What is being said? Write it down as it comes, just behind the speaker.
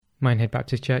Minehead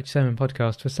Baptist Church Sermon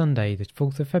Podcast for Sunday, the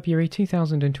 4th of February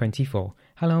 2024.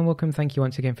 Hello and welcome, thank you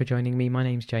once again for joining me. My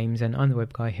name's James and I'm the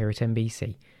web guy here at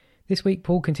MBC. This week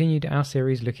Paul continued our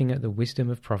series looking at the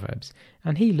wisdom of Proverbs,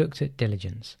 and he looked at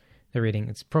diligence. The reading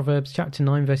is Proverbs chapter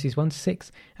 9 verses 1 to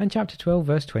 6 and chapter 12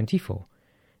 verse 24.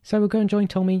 So we'll go and join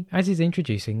Tommy as he's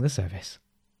introducing the service.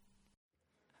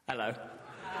 Hello.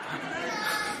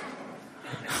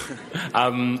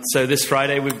 So this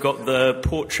Friday we've got the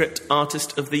Portrait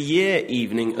Artist of the Year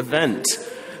evening event.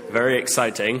 Very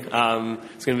exciting. It's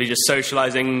going to be just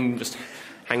socialising, just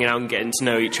hanging out and getting to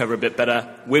know each other a bit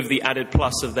better, with the added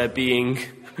plus of there being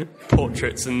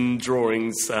portraits and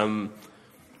drawings to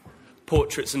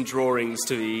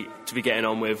be getting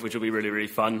on with, which will be really, really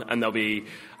fun. And there'll be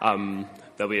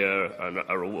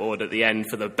a reward at the end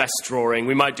for the best drawing.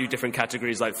 We might do different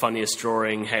categories like funniest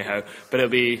drawing, hey-ho.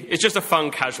 But it's just a fun,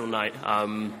 casual night.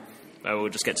 We'll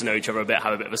just get to know each other a bit,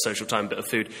 have a bit of a social time, a bit of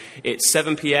food. It's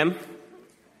 7 p.m,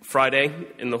 Friday,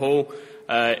 in the hall.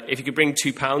 If you could bring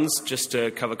 £2 just to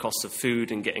cover costs of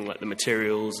food and getting like the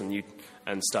materials and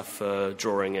stuff for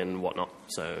drawing and whatnot.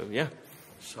 So, yeah.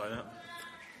 Sign up.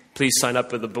 Please sign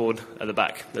up at the board at the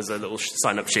back. There's a little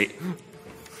sign-up sheet.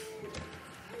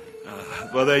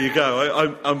 Well, there you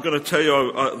go. I'm going to tell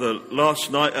you, the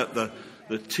last night at the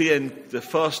TN, the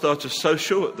Fast Starter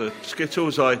Social at the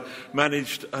Skittles, I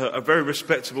managed a very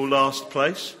respectable last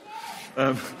place.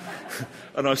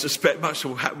 And I suspect much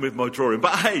will happen with my drawing.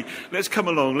 But hey, let's come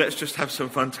along, let's just have some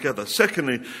fun together.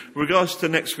 Secondly, with regards to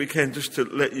next weekend, just to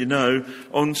let you know,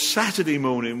 on Saturday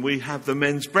morning we have the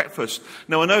men's breakfast.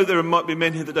 Now I know there might be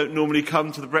men here that don't normally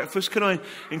come to the breakfast. Can I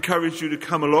encourage you to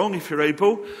come along if you're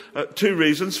able? Two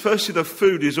reasons. Firstly, the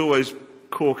food is always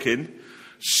corking.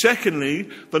 Secondly,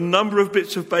 the number of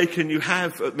bits of bacon you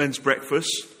have at men's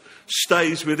breakfast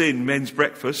stays within men's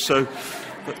breakfast, so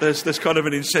there's kind of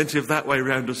an incentive that way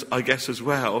around, I guess, as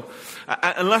well.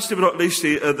 And lastly but not least,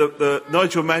 the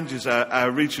Nigel Manges, our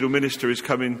regional minister, is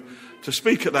coming to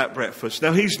speak at that breakfast.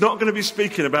 Now, he's not going to be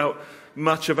speaking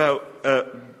much about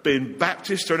being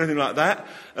Baptist or anything like that.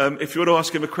 If you want to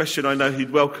ask him a question, I know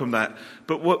he'd welcome that.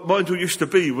 But what Nigel used to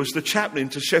be was the chaplain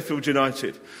to Sheffield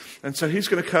United. And so he's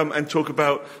going to come and talk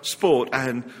about sport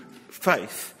and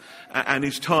faith and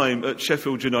his time at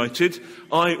Sheffield United.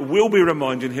 I will be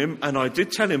reminding him, and I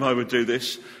did tell him I would do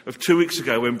this, of 2 weeks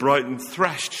ago when Brighton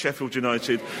thrashed Sheffield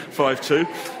United 5-2.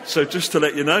 So just to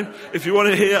let you know, if you want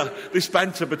to hear this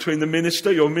banter between the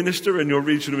minister, your minister and your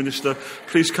regional minister,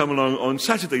 please come along on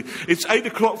Saturday. It's 8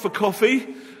 o'clock for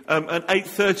coffee and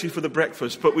 8:30 for the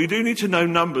breakfast, but we do need to know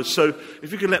numbers. So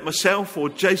if you can let myself or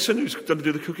Jason, who's going to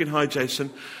do the cooking, hi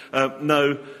Jason,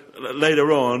 know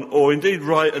later on, or indeed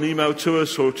write an email to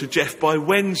us or to Jeff by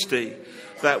Wednesday,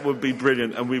 that would be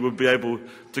brilliant, and we would be able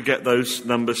to get those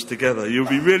numbers together. You'll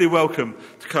be really welcome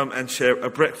to come and share a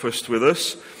breakfast with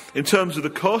us. In terms of the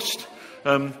cost,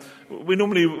 we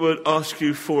normally would ask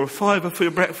you for a £5 for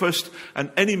your breakfast,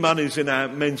 and any monies in our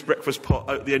men's breakfast pot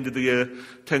at the end of the year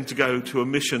tend to go to a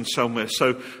mission somewhere.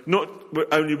 So not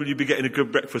only will you be getting a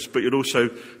good breakfast, but you'll also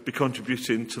be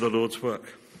contributing to the Lord's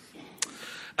work.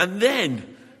 And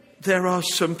then there are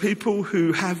some people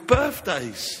who have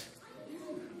birthdays.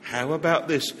 How about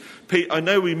this? Pete, I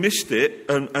know we missed it,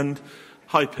 and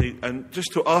hi Pete, and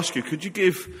just to ask you, could you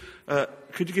give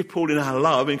Pauline our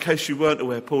love, in case you weren't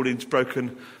aware, Pauline's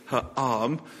broken her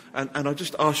arm, and I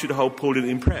just asked you to hold Pauline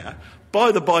in prayer.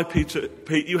 By the by, Pete,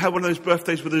 you had one of those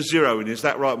birthdays with a 0 in, is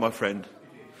that right, my friend?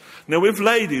 Now, with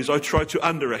ladies, I try to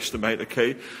underestimate,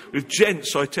 okay? With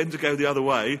gents, I tend to go the other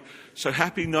way. So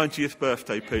happy 90th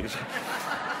birthday, Pete.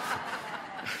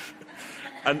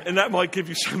 And that might give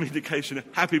you some indication.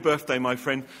 Happy birthday, my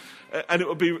friend. And it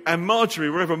will be, and Marjorie,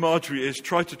 wherever Marjorie is,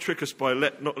 tried to trick us by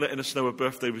not letting us know her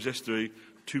birthday was yesterday.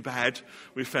 Too bad,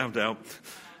 we found out.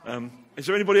 Is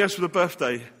there anybody else with a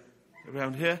birthday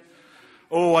around here?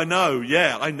 Oh, I know,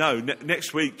 yeah, I know.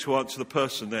 Next week to answer the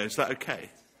person there, is that okay?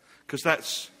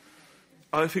 Because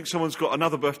I think someone's got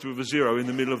another birthday with a 0 in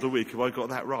the middle of the week. Have I got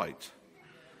that right?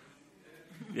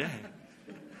 Yeah.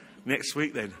 Next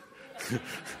week then.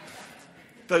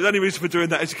 The only reason for doing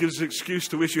that is it gives us an excuse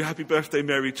to wish you happy birthday,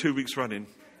 Mary, 2 weeks running.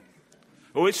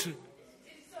 Oh, it's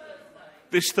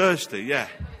this Thursday, yeah.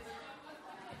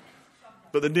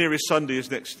 But the nearest Sunday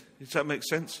is next. Does that make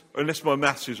sense? Unless my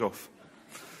maths is off.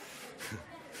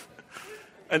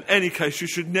 In any case, you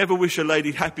should never wish a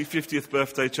lady happy 50th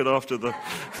birthday till after the...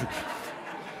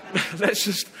 Let's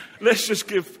just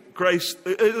give grace,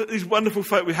 these wonderful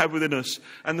folk we have within us,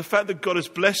 and the fact that God has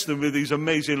blessed them with these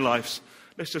amazing lives.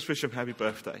 Let's just wish them happy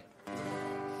birthday.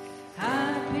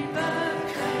 Happy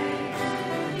birthday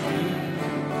to you.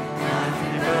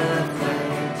 Happy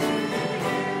birthday to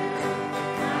you.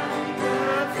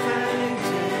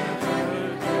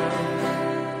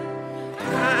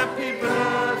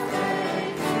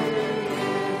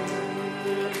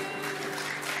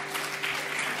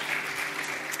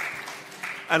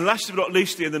 And last but not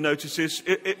least in the notices,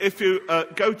 if you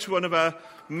go to one of our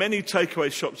many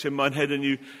takeaway shops in Minehead and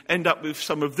you end up with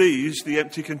some of these, the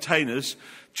empty containers,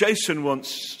 Jason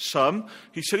wants some.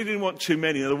 He said he didn't want too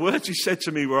many. And the words he said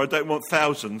to me were, I don't want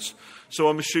thousands. So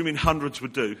I'm assuming hundreds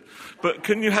would do. But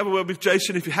can you have a word with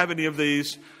Jason if you have any of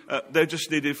these? They're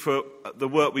just needed for the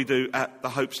work we do at the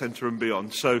Hope Centre and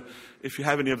beyond. So if you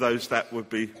have any of those, that would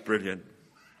be brilliant.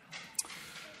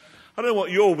 I don't know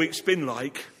what your week's been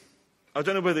like. I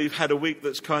don't know whether you've had a week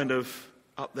that's kind of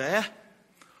up there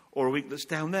or a week that's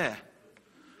down there.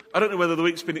 I don't know whether the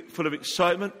week's been full of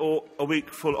excitement or a week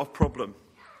full of problem.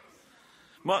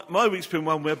 My week's been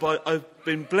one whereby I've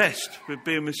been blessed with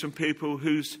being with some people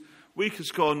whose week has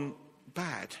gone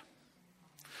bad.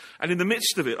 And in the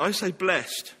midst of it, I say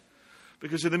blessed,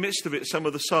 because in the midst of it, some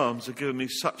of the Psalms have given me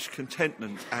such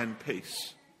contentment and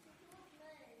peace.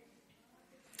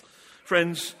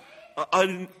 Friends,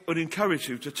 I would encourage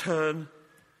you to turn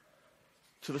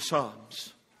to the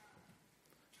Psalms.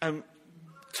 And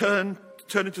turn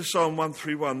into Psalm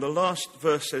 131. The last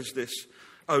verse says this,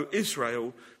 O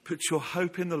Israel, put your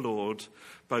hope in the Lord,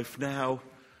 both now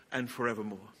and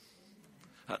forevermore.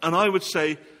 And I would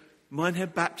say,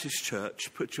 Minehead Baptist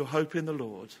Church, put your hope in the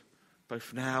Lord,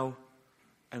 both now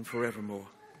and forevermore.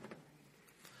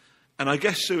 And I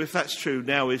guess, Sue, if that's true,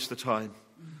 now is the time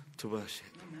to worship.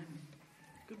 Amen.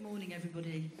 Good morning,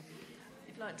 everybody.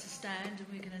 We'd like to stand and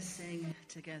we're going to sing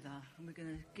together. And we're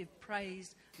going to give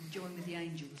praise and join with the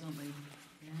angels, aren't we?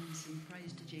 Yeah, and sing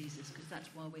praise to Jesus, because that's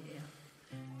why we're here.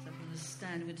 So we're going to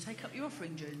stand. We're going to take up your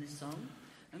offering during this song.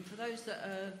 And for those that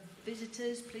are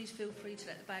visitors, please feel free to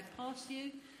let the bag pass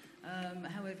you.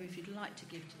 However, if you'd like to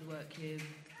give to the work here,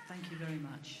 thank you very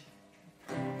much.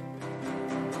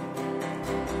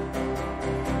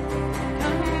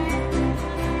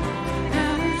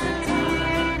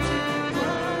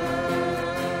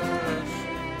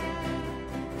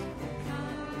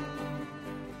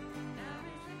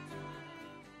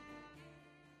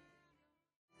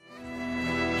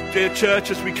 Dear church,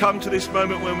 as we come to this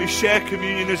moment when we share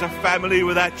communion as a family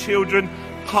with our children,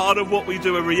 part of what we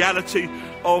do, a reality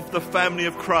of the family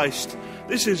of Christ.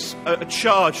 This is a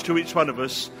charge to each one of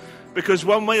us, because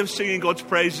one way of singing God's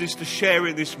praise is to share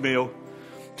in this meal,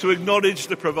 to acknowledge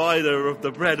the provider of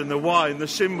the bread and the wine, the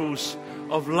symbols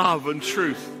of love and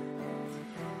truth.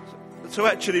 So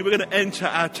actually, we're going to enter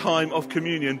our time of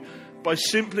communion by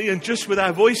simply and just with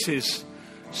our voices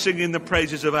singing the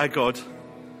praises of our God.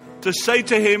 To say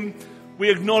to him,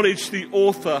 we acknowledge the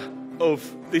author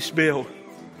of this meal.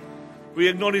 We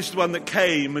acknowledge the one that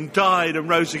came and died and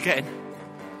rose again.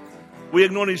 We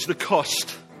acknowledge the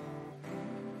cost.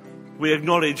 We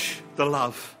acknowledge the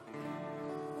love.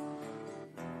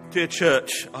 Dear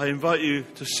church, I invite you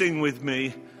to sing with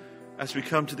me as we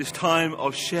come to this time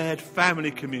of shared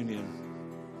family communion.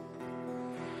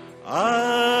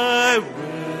 I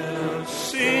will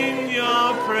sing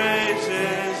your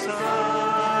praises.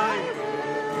 I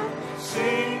will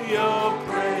sing your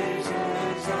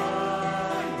praises.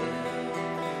 I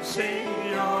will sing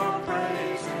your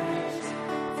praises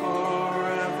forevermore.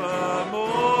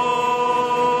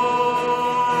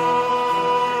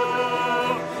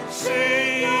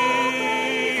 Sing,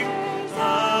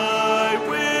 I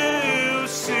will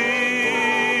sing.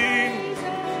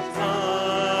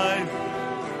 I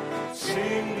will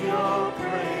sing your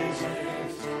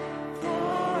praises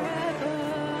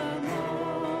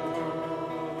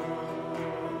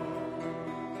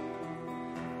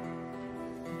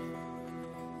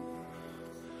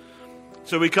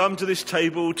So we come to this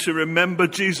table to remember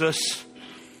Jesus,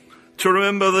 to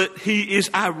remember that he is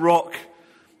our rock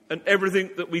and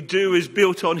everything that we do is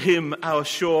built on him, our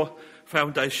sure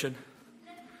foundation.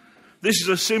 This is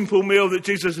a simple meal that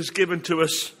Jesus has given to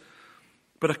us,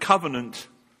 but a covenant,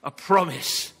 a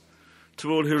promise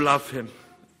to all who love him.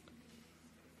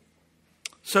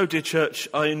 So, dear church,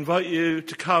 I invite you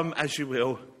to come as you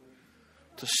will,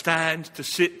 to stand, to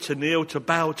sit, to kneel, to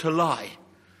bow, to lie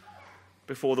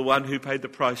before the one who paid the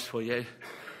price for you.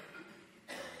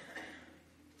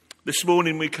 This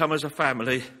morning we come as a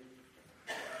family.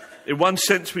 In one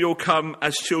sense, we all come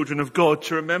as children of God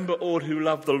to remember all who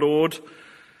love the Lord.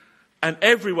 And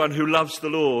everyone who loves the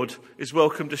Lord is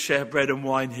welcome to share bread and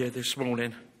wine here this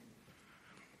morning.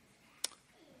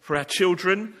 For our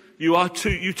children,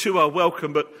 you too are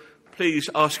welcome, but please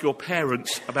ask your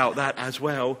parents about that as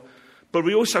well. But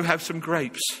we also have some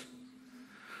grapes.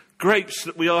 Grapes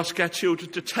that we ask our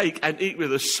children to take and eat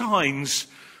with us, signs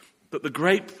that the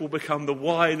grape will become the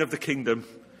wine of the kingdom.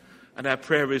 And our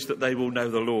prayer is that they will know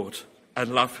the Lord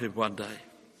and love him one day.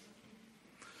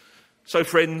 So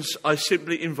friends, I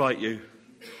simply invite you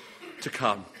to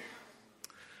come.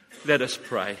 Let us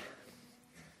pray.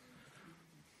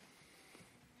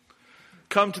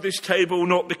 Come to this table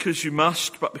not because you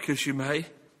must, but because you may.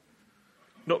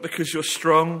 Not because you're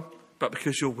strong, but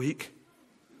because you're weak.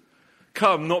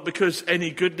 Come not because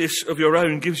any goodness of your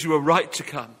own gives you a right to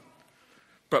come,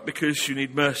 but because you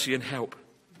need mercy and help.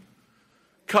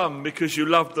 Come because you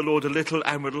love the Lord a little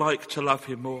and would like to love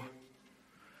him more.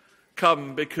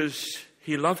 Come because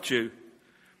he loved you,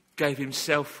 gave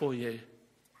himself for you.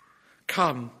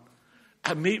 Come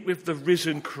and meet with the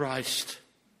risen Christ.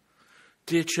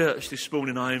 Dear church, this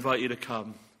morning I invite you to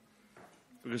come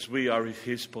because we are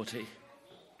his body.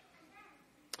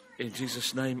 In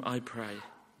Jesus' name I pray.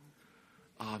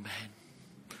 Amen.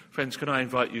 Friends, can I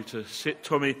invite you to sit?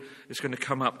 Tommy is going to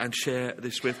come up and share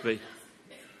this with me.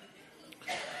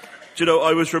 Do you know,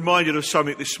 I was reminded of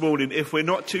something this morning. If we're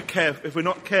not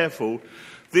careful,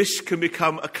 this can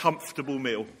become a comfortable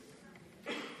meal.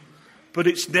 But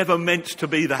it's never meant to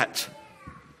be that.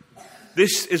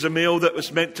 This is a meal that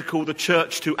was meant to call the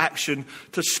church to action,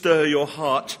 to stir your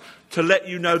heart, to let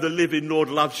you know the living Lord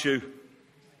loves you.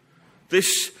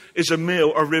 This is a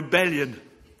meal of rebellion.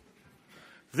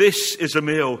 This is a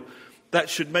meal that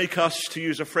should make us, to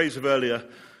use a phrase of earlier,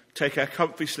 take our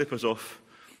comfy slippers off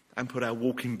and put our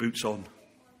walking boots on.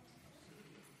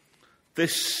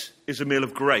 This is a meal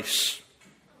of grace.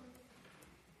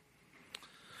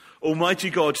 Almighty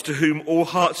God, to whom all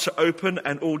hearts are open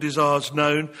and all desires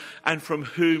known, and from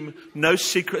whom no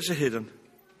secrets are hidden,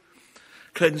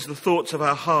 cleanse the thoughts of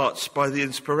our hearts by the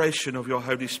inspiration of your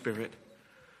Holy Spirit,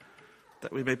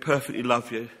 that we may perfectly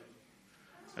love you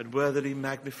and worthily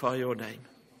magnify your name.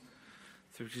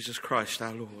 Through Jesus Christ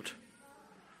our Lord.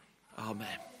 Amen.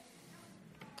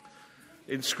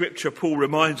 In Scripture, Paul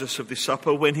reminds us of this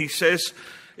supper when he says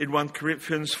in 1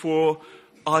 Corinthians 4,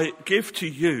 I give to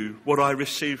you what I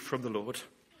received from the Lord.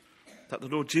 That the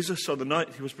Lord Jesus, on the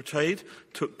night he was betrayed,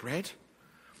 took bread.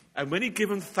 And when he'd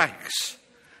given thanks,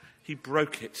 he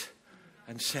broke it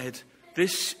and said,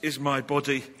 this is my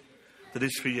body that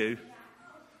is for you.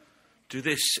 Do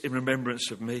this in remembrance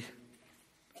of me.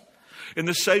 In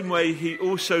the same way, he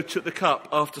also took the cup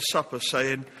after supper,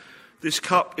 saying, this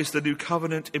cup is the new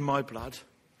covenant in my blood.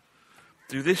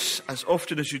 Do this as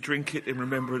often as you drink it in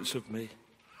remembrance of me.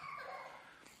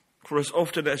 For as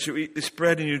often as you eat this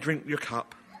bread and you drink your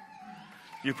cup,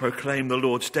 you proclaim the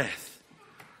Lord's death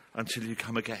until you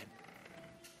come again.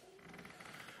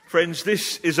 Friends,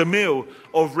 this is a meal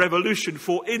of revolution,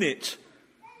 for in it,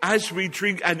 as we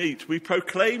drink and eat, we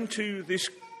proclaim to this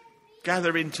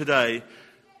gathering today,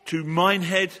 to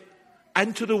Minehead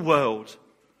and to the world,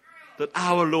 that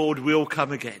our Lord will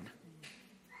come again.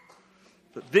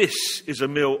 That this is a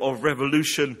meal of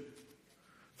revolution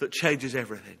that changes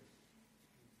everything.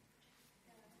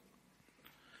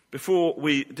 Before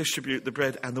we distribute the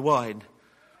bread and the wine,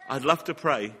 I'd love to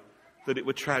pray that it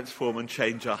would transform and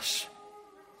change us.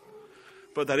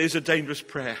 But that is a dangerous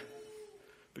prayer,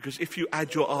 because if you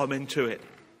add your amen to it,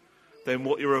 then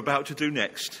what you're about to do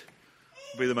next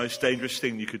will be the most dangerous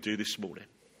thing you could do this morning.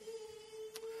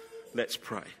 Let's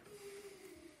pray.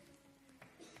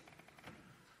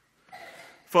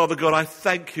 Father God, I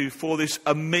thank you for this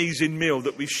amazing meal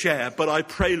that we share, but I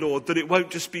pray, Lord, that it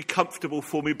won't just be comfortable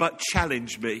for me, but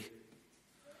challenge me.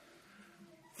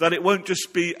 That it won't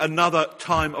just be another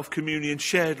time of communion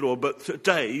shared, Lord, but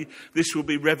today this will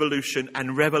be revolution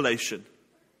and revelation.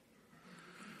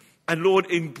 And Lord,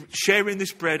 in sharing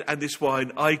this bread and this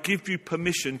wine, I give you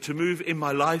permission to move in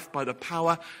my life by the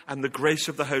power and the grace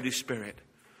of the Holy Spirit,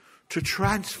 to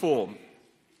transform,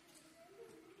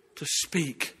 to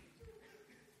speak,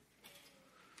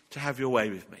 to have your way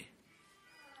with me.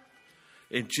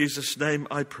 In Jesus' name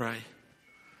I pray.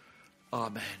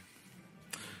 Amen.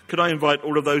 Could I invite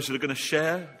all of those that are going to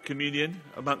share communion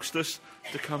amongst us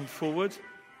to come forward?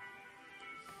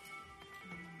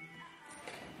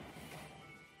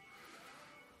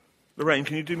 Lorraine,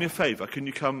 can you do me a favour? Can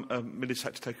you come, Millie's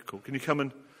had to take a call. Can you come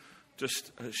and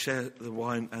just share the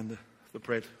wine and the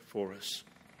bread for us?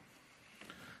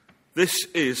 This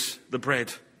is the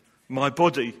bread, my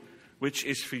body, which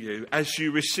is for you. As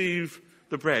you receive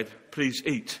the bread, please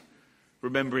eat,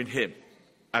 remembering him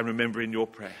and remembering your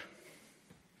prayer.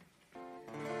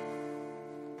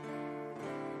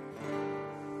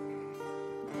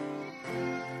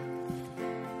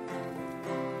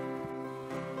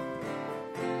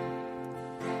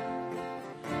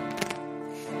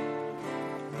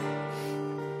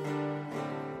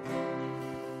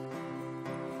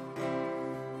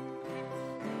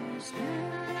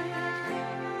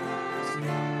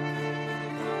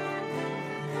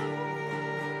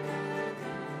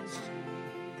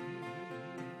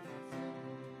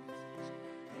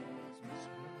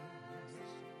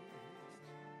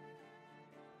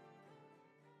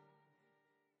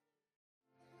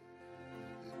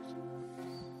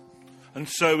 And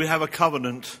so we have a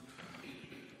covenant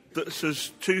that's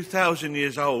as 2,000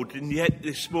 years old, and yet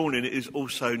this morning it is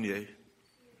also new.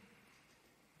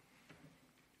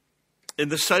 In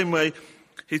the same way,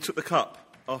 he took the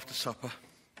cup after supper,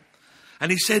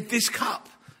 and he said, "This cup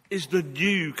is the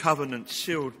new covenant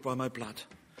sealed by my blood.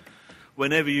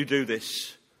 Whenever you do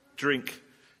this, drink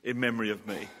in memory of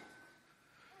me."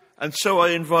 And so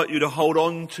I invite you to hold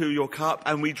on to your cup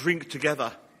and we drink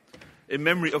together in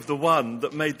memory of the one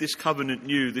that made this covenant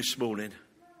new this morning.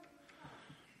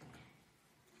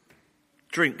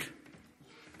 Drink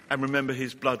and remember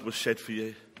his blood was shed for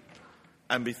you,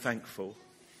 and be thankful.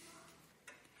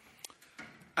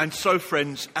 And so,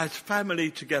 friends, as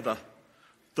family together,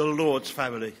 the Lord's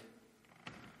family,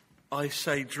 I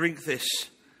say, drink this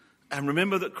and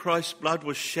remember that Christ's blood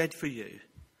was shed for you,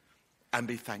 and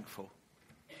be thankful.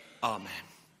 Amen.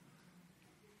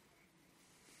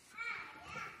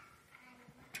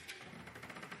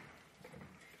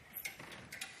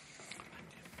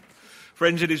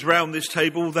 Friends, it is round this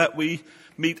table that we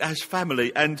meet as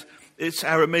family, and was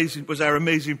our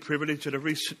amazing privilege at a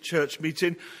recent church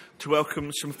meeting to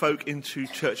welcome some folk into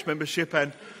church membership,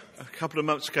 and a couple of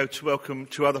months ago to welcome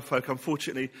two other folk.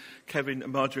 Unfortunately, Kevin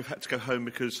and Marjorie have had to go home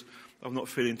because I'm not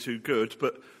feeling too good,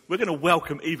 but we're going to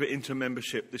welcome Eva into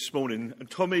membership this morning, and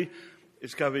Tommy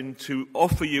is going to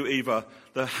offer you, Eva,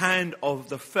 the hand of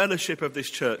the fellowship of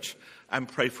this church and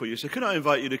pray for you. So can I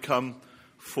invite you to come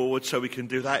forward so we can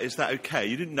do that? Is that okay?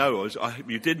 You didn't know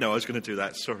you did know I was going to do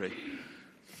that, sorry.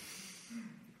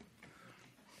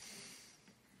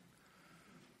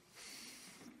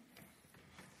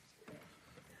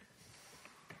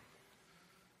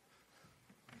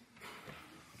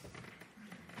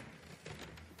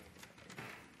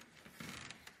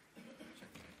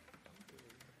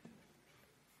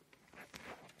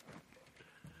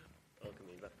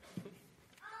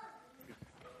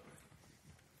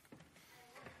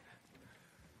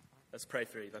 Let's pray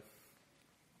for Eva.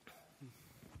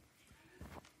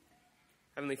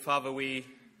 Heavenly Father, we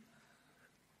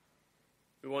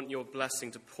want your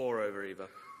blessing to pour over Eva.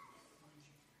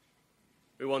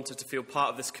 We want her to feel part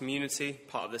of this community,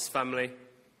 part of this family.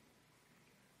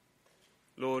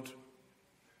 Lord,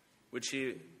 would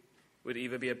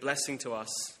Eva be a blessing to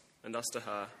us and us to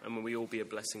her, and will we all be a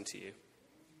blessing to you?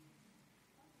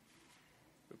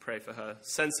 We pray for her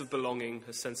sense of belonging,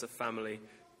 her sense of family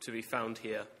to be found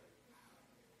here,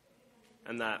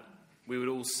 and that we would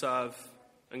all serve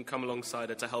and come alongside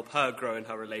her to help her grow in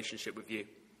her relationship with you.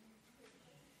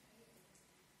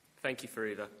 Thank you for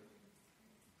Eva.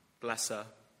 Bless her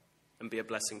and be a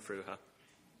blessing through her.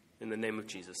 In the name of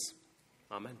Jesus.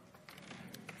 Amen.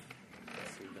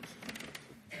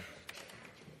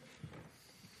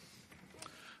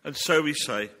 And so we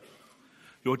say,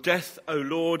 your death, O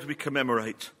Lord, we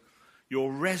commemorate.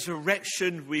 Your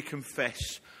resurrection we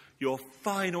confess. Your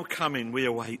final coming we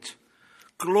await.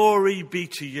 Glory be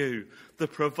to you, the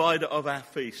provider of our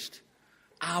feast,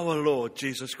 our Lord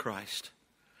Jesus Christ.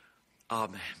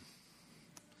 Amen.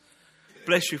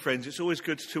 Bless you, friends. It's always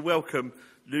good to welcome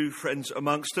new friends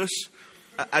amongst us.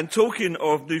 And talking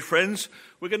of new friends,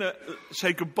 we're going to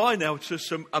say goodbye now to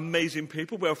some amazing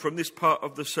people. Well, from this part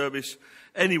of the service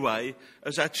anyway,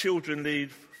 as our children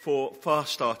leave for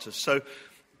fast starters. So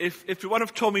if you're one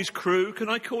of Tommy's crew, can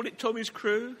I call it Tommy's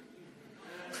crew?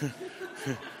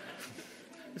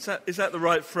 Is that the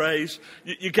right phrase?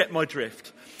 You get my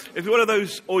drift. If you're one of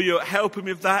those, or you're helping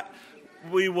with that,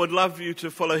 we would love you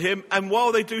to follow him. And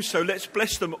while they do so, let's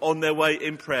bless them on their way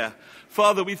in prayer.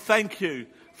 Father, we thank you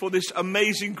for this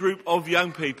amazing group of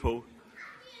young people,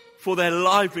 for their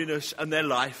liveliness and their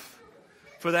life,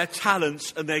 for their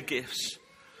talents and their gifts.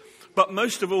 But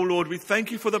most of all, Lord, we thank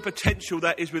you for the potential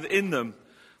that is within them,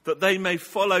 that they may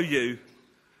follow you,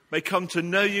 may come to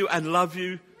know you and love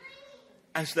you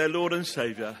as their Lord and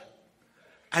Saviour.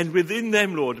 And within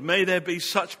them, Lord, may there be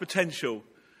such potential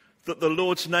that the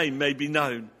Lord's name may be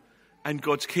known and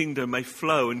God's kingdom may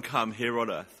flow and come here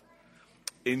on earth.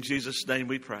 In Jesus' name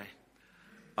we pray.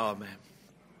 Amen.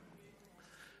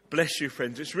 Bless you,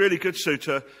 friends. It's really good, Sue,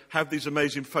 to have these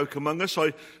amazing folk among us.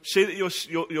 I see that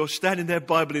you're standing there,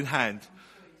 Bible in hand.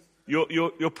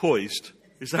 You're poised.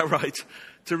 Is that right?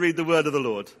 To read the word of the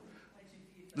Lord.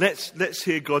 Let's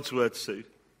hear God's word, Sue.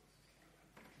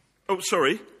 Oh,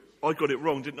 sorry. I got it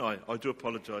wrong, didn't I? I do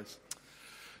apologise.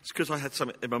 It's because I had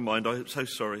something in my mind. I'm so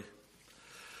sorry.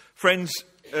 Friends,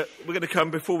 we're going to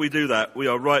come, before we do that, we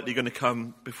are rightly going to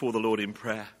come before the Lord in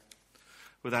prayer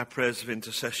with our prayers of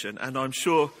intercession. And I'm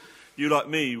sure you, like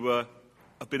me,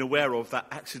 have been aware of that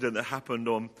accident that happened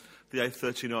on the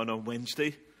A39 on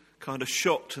Wednesday. Kind of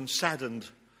shocked and saddened.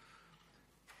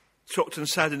 Shocked and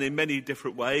saddened in many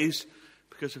different ways.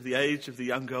 because of the age of the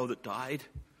young girl that died,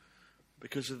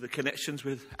 because of the connections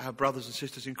with our brothers and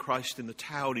sisters in Christ in the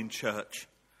town, in church.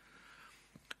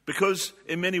 Because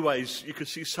in many ways you could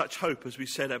see such hope, as we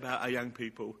said, about our young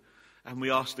people, and we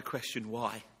ask the question,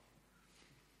 why?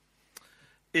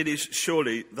 It is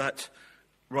surely that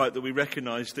right that we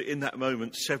recognise that in that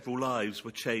moment several lives were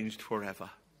changed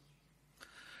forever.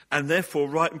 And therefore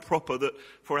right and proper that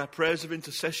for our prayers of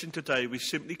intercession today we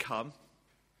simply come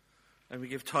and we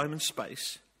give time and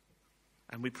space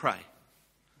and we pray,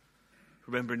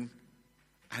 remembering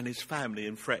Annie's family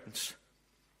and friends,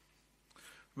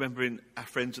 remembering our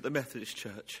friends at the Methodist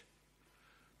Church,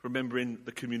 remembering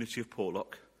the community of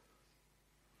Porlock.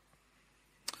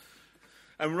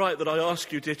 And right that I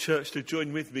ask you, dear church, to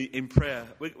join with me in prayer.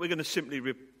 We're going to simply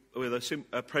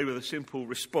pray with a simple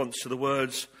response to the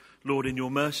words, Lord, in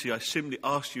your mercy. I simply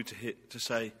ask you to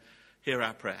say, hear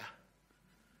our prayer.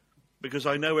 Because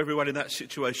I know everyone in that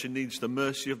situation needs the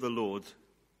mercy of the Lord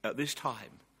at this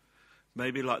time,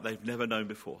 maybe like they've never known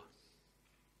before.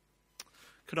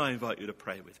 Can I invite you to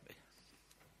pray with me?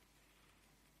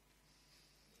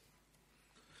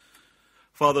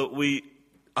 Father, we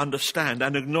understand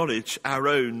and acknowledge our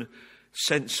own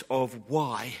sense of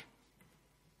why.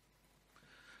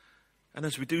 And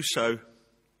as we do so,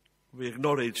 we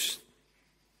acknowledge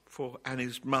for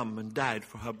Annie's mum and dad,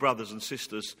 for her brothers and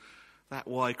sisters, that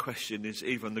why question is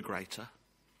even the greater.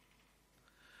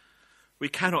 We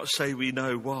cannot say we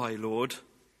know why, Lord,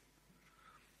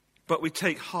 but we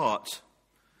take heart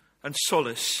and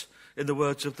solace in the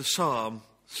words of the Psalm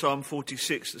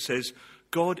 46, that says,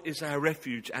 God is our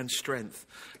refuge and strength,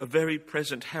 a very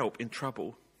present help in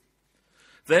trouble.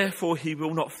 Therefore he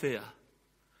will not fear.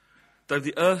 Though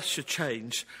the earth should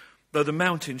change, though the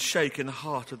mountains shake in the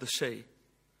heart of the sea,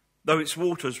 though its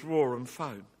waters roar and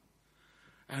foam,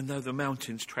 and though the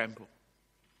mountains tremble.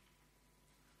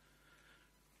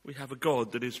 We have a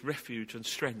God that is refuge and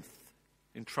strength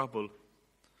in trouble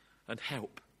and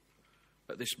help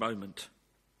at this moment.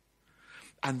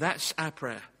 And that's our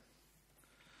prayer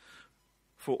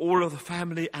for all of the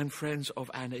family and friends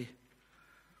of Annie,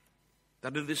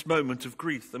 that in this moment of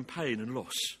grief and pain and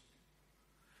loss,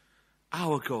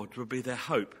 our God will be their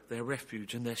hope, their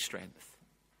refuge and their strength.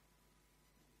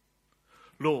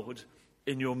 Lord,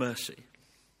 in your mercy,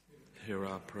 hear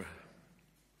our prayer.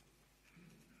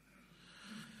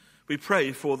 We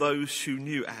pray for those who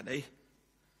knew Annie,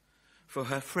 for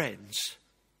her friends,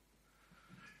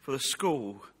 for the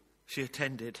school she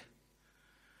attended,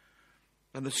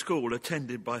 and the school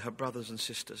attended by her brothers and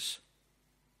sisters.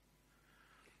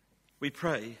 We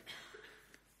pray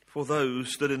for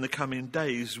those that in the coming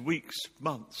days, weeks,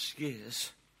 months,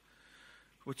 years,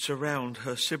 would surround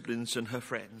her siblings and her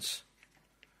friends,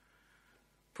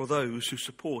 for those who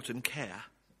support and care.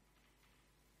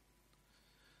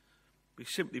 We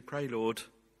simply pray, Lord,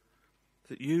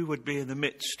 that you would be in the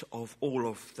midst of all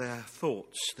of their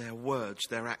thoughts, their words,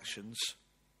 their actions,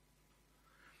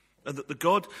 and that the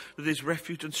God that is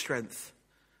refuge and strength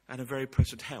and a very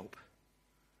present help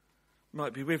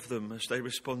might be with them as they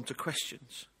respond to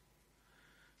questions,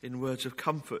 in words of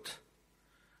comfort,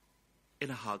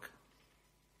 in a hug.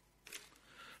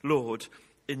 Lord,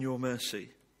 in your mercy,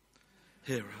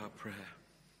 hear our prayer.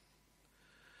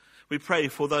 We pray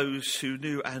for those who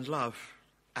knew and love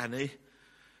Annie,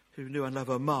 who knew and love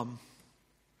her mum,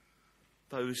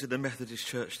 those in the Methodist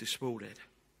Church this morning.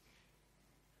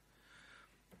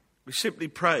 We simply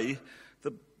pray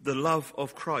that the love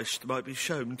of Christ might be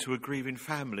shown to a grieving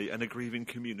family and a grieving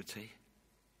community.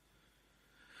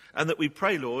 And that we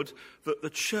pray, Lord, that the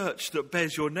church that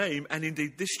bears your name, and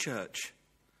indeed this church,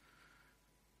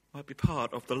 might be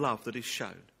part of the love that is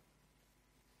shown.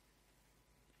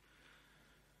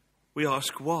 We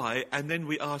ask why, and then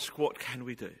we ask what can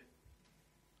we do?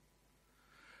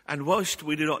 And whilst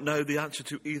we do not know the answer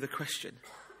to either question,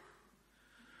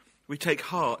 we take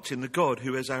heart in the God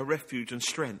who is our refuge and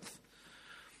strength,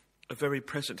 a very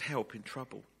present help in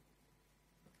trouble,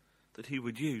 that he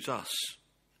would use us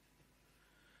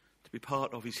to be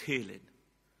part of his healing,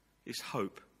 his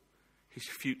hope, his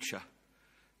future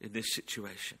in this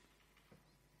situation.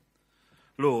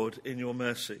 Lord, in your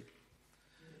mercy,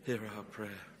 hear our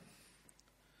prayer.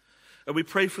 And we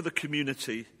pray for the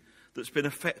community that's been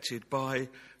affected by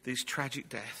this tragic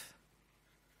death,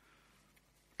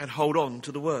 and hold on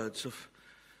to the words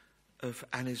of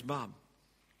Annie's mum,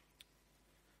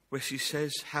 where she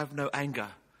says, have no anger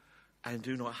and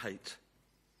do not hate.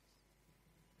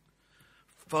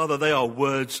 Father, they are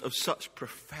words of such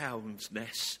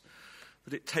profoundness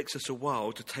that it takes us a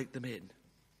while to take them in.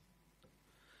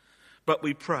 But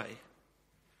we pray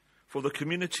for the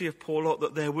community of Porlock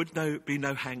that there would be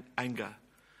no anger,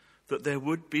 that there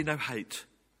would be no hate,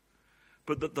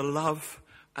 but that the love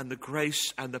and the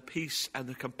grace and the peace and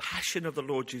the compassion of the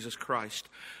Lord Jesus Christ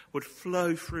would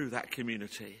flow through that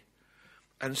community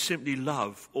and simply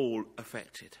love all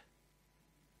affected.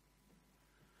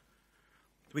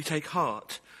 We take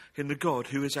heart in the God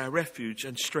who is our refuge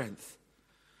and strength,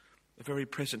 a very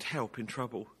present help in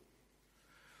trouble.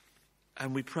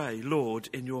 And we pray, Lord,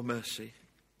 in your mercy,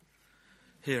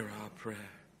 hear our prayer.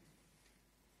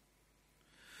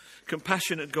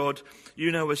 Compassionate God,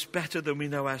 you know us better than we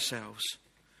know ourselves.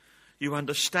 You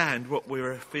understand what we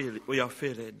are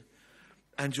feeling,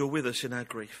 and you're with us in our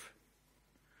grief.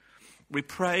 We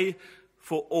pray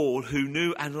for all who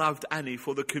knew and loved Annie,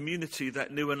 for the community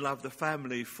that knew and loved the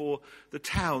family, for the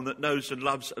town that knows and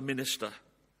loves a minister.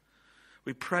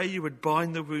 We pray you would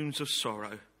bind the wounds of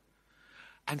sorrow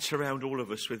and surround all of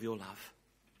us with your love.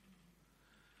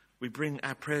 We bring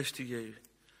our prayers to you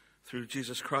through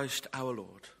Jesus Christ our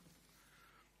Lord.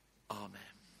 Amen.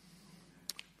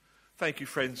 Thank you,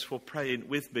 friends, for praying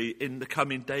with me in the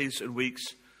coming days and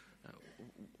weeks.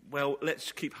 Well,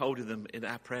 let's keep holding them in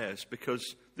our prayers,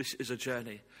 because this is a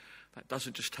journey that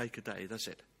doesn't just take a day, does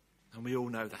it? And we all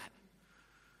know that.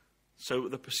 So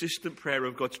the persistent prayer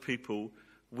of God's people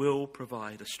will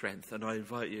provide a strength, and I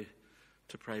invite you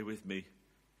to pray with me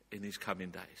in these coming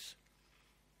days.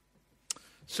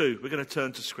 So we're going to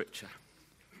turn to Scripture.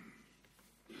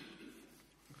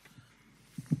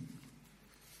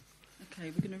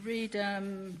 Okay, we're going to read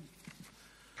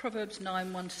Proverbs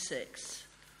 9, 1-6,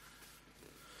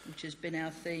 which has been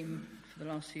our theme for the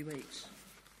last few weeks.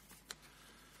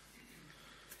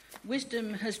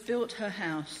 Wisdom has built her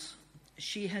house.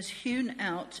 She has hewn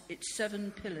out its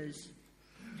 7 pillars.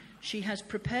 She has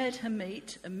prepared her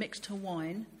meat and mixed her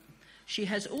wine. She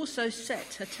has also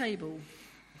set her table.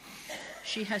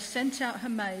 She has sent out her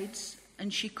maids,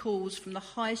 and she calls from the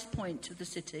highest point of the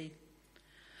city.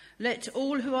 Let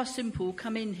all who are simple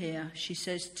come in here, she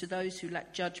says to those who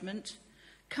lack judgment.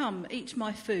 Come, eat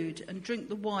my food and drink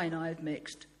the wine I have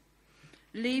mixed.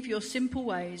 Leave your simple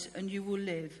ways and you will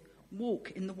live.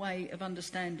 Walk in the way of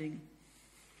understanding.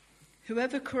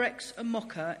 Whoever corrects a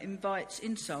mocker invites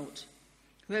insult.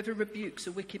 Whoever rebukes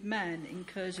a wicked man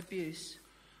incurs abuse.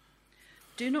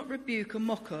 Do not rebuke a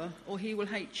mocker, or he will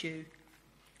hate you.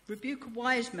 Rebuke a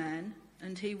wise man,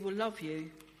 and he will love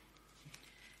you.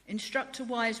 Instruct a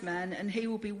wise man, and he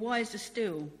will be wiser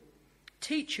still.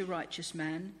 Teach a righteous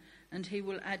man, and he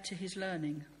will add to his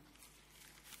learning.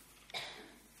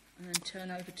 And then turn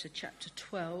over to chapter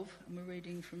 12, and we're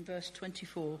reading from verse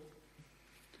 24.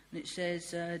 And it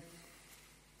says,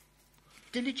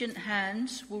 diligent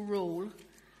hands will rule,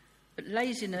 but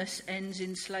laziness ends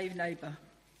in slave labour.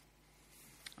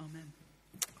 Amen.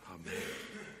 Amen.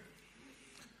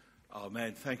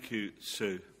 Amen. Thank you,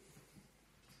 Sue.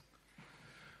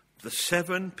 The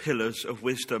 7 pillars of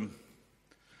wisdom.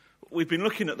 We've been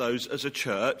looking at those as a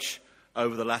church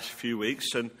over the last few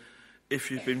weeks, and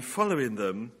if you've been following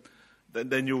them,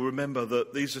 then you'll remember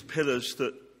that these are pillars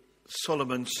that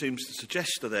Solomon seems to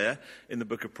suggest are there in the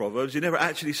book of Proverbs. He never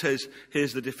actually says,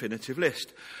 here's the definitive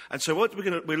list. And so what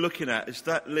we're looking at is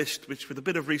that list, which with a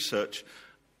bit of research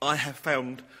I have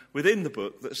found within the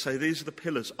book that say these are the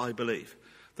pillars I believe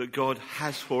that God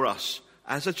has for us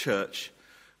as a church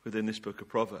within this book of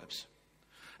Proverbs.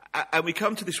 And we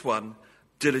come to this one,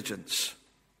 diligence.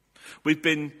 We've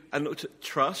been and looked at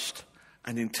trust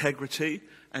and integrity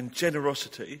and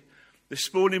generosity.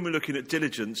 This morning we're looking at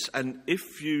diligence, and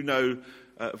if you know,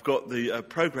 I've got the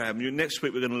programme, next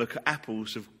week we're going to look at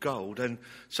apples of gold. And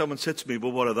someone said to me,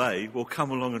 well, what are they? Well,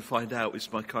 come along and find out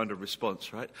is my kind of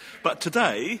response, right? But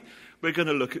today we're going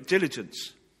to look at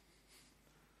diligence.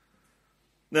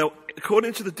 Now,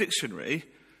 according to the dictionary,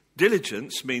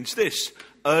 diligence means this: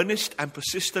 earnest and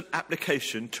persistent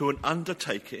application to an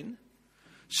undertaking,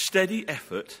 steady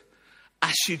effort,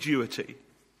 assiduity.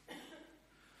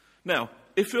 Now,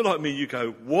 if you're like me, you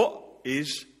go, what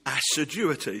is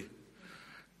assiduity?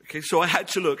 Okay, so I had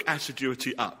to look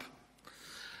assiduity up.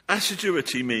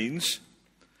 Assiduity means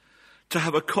to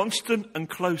have a constant and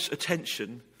close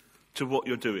attention to what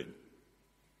you're doing.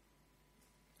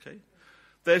 Okay,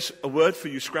 there's a word for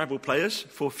you Scrabble players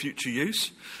for future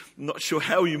use. I'm not sure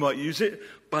how you might use it,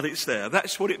 but it's there.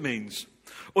 That's what it means.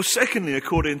 Or secondly,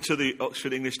 according to the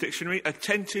Oxford English Dictionary,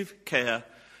 attentive care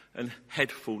and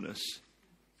heedfulness.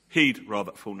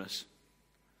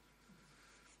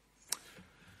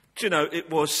 Do you know, it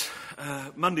was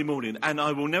Monday morning, and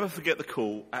I will never forget the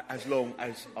call as long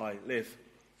as I live.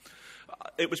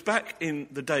 It was back in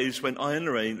the days when I and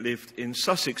Lorraine lived in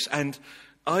Sussex, and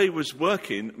I was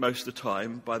working most of the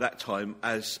time, by that time,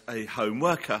 as a home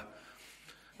worker.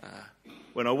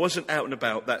 When I wasn't out and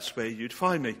about, that's where you'd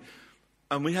find me.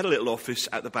 And we had a little office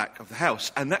at the back of the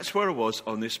house, and that's where I was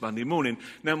on this Monday morning.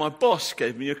 Now, my boss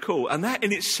gave me a call, and that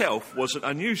in itself wasn't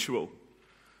unusual.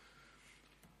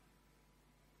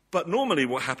 But normally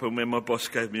what happened when my boss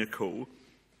gave me a call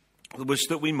was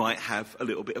that we might have a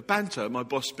little bit of banter, my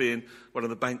boss being one of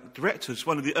the bank directors,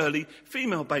 one of the early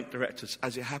female bank directors,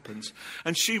 as it happens.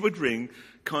 And she would ring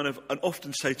and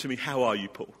often say to me, "How are you,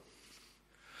 Paul?"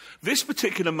 This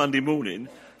particular Monday morning,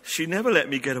 she never let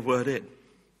me get a word in.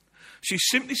 She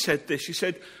simply said this. She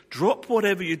said, "Drop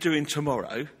whatever you're doing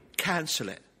tomorrow, cancel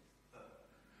it.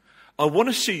 I want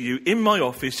to see you in my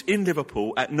office in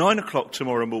Liverpool at 9 o'clock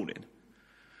tomorrow morning.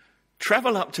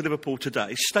 Travel up to Liverpool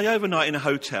today, stay overnight in a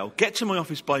hotel, get to my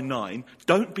office by 9,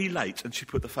 don't be late." And she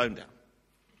put the phone down.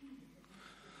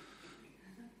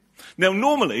 Now,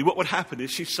 normally what would happen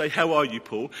is she'd say, "How are you,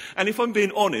 Paul?" And if I'm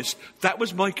being honest, that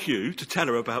was my cue to tell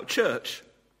her about church.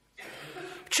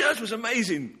 Church was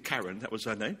amazing. Karen, that was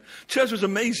her name. Church was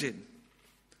amazing.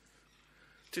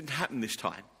 Didn't happen this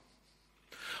time.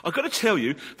 I've got to tell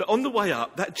you that on the way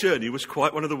up, that journey was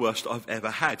quite one of the worst I've ever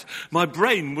had. My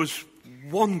brain was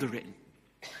wandering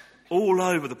all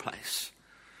over the place.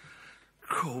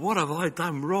 God, what have I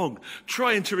done wrong?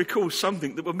 Trying to recall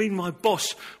something that would mean my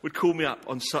boss would call me up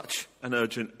on such an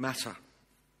urgent matter.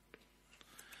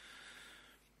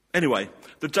 Anyway,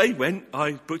 the day went,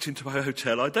 I booked into a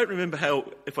hotel. I don't remember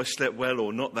if I slept well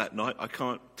or not that night, I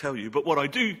can't tell you. But what I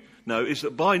do know is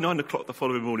that by 9 o'clock the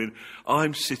following morning,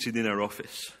 I'm sitting in her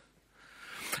office.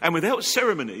 And without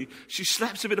ceremony, she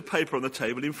slaps a bit of paper on the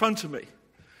table in front of me.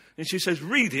 And she says,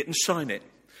 "Read it and sign it.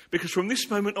 Because from this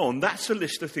moment on, that's a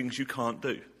list of things you can't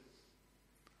do."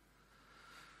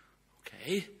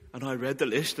 Okay. And I read the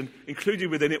list, and included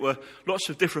within it were lots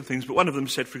of different things. But one of them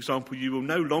said, for example, you will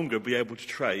no longer be able to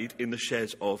trade in the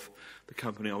shares of the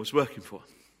company I was working for.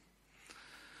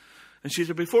 And she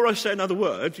said, "Before I say another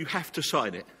word, you have to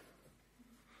sign it."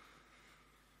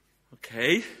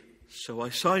 Okay. So I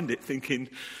signed it thinking,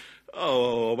 I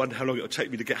wonder how long it'll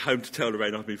take me to get home to tell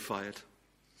Lorraine I've been fired.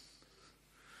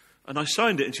 And I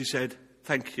signed it, and she said,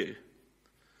 "Thank you.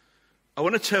 I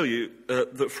want to tell you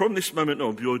that from this moment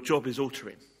on, your job is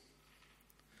altering.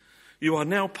 You are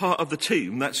now part of the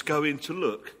team that's going to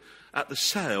look at the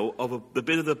sale of the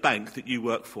bit of the bank that you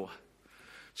work for.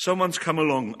 Someone's come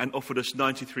along and offered us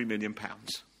 £93 million.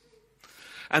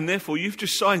 And therefore, you've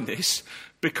just signed this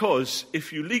because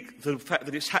if you leak the fact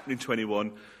that it's happening to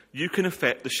anyone, you can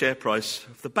affect the share price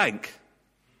of the bank."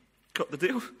 Got the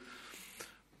deal?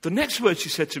 The next word she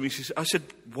said to me, I said,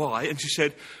 "Why?" And she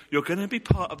said, "You're going to be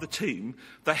part of the team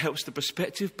that helps the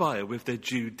prospective buyer with their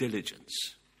due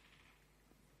diligence."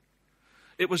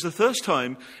 It was the first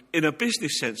time in a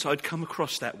business sense I'd come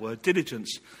across that word,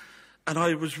 diligence. And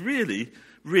I was really,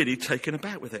 really taken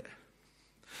aback with it.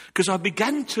 Because I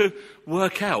began to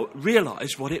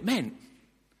realise what it meant.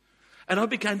 And I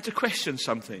began to question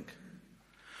something.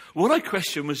 What I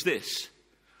questioned was this.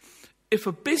 If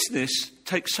a business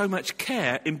takes so much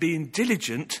care in being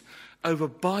diligent over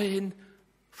buying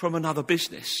from another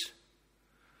business,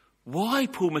 why,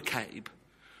 Paul McCabe,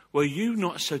 were you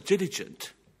not so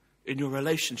diligent in your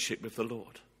relationship with the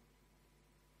Lord?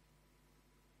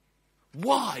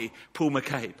 Why, Paul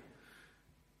McCabe,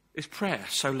 is prayer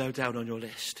so low down on your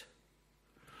list?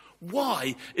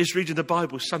 Why is reading the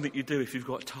Bible something you do if you've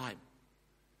got time?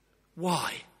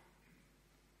 Why?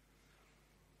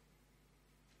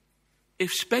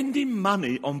 If spending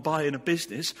money on buying a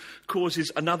business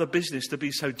causes another business to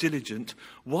be so diligent,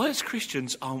 why as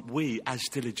Christians aren't we as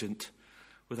diligent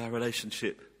with our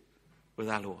relationship with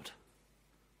our Lord?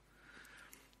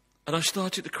 And I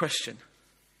started to question.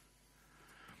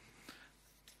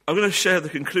 I'm going to share the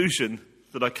conclusion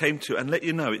that I came to and let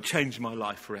you know it changed my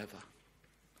life forever.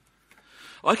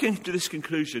 I came to this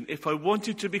conclusion: if I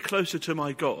wanted to be closer to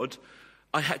my God,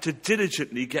 I had to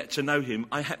diligently get to know him.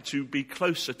 I had to be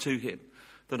closer to him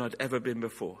than I'd ever been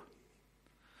before.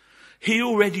 He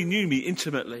already knew me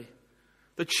intimately.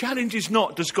 The challenge is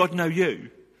not, does God know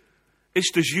you? It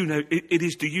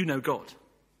is, do you know God?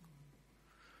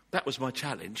 That was my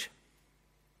challenge.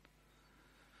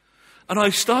 And I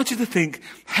started to think,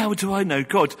 how do I know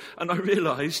God? And I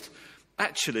realised,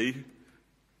 actually,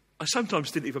 I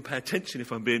sometimes didn't even pay attention,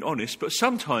 if I'm being honest, but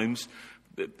sometimes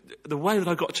the way that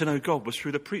I got to know God was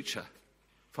through the preacher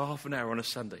for half an hour on a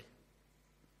Sunday.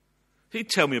 He'd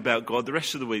tell me about God the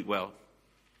rest of the week. Well,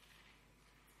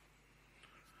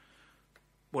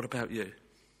 what about you?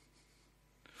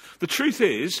 The truth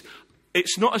is,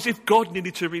 it's not as if God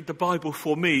needed to read the Bible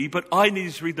for me, but I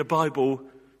needed to read the Bible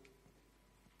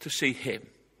to see him.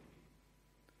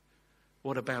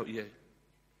 What about you?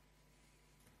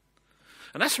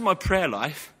 And as for my prayer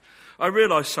life, I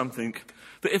realised something,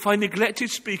 that if I neglected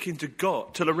speaking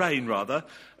to Lorraine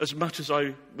as much as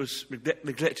I was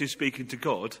neglected speaking to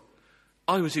God,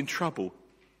 I was in trouble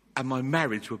and my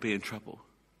marriage would be in trouble.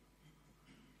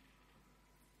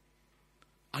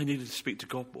 I needed to speak to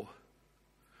God more.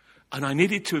 And I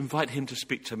needed to invite him to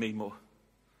speak to me more.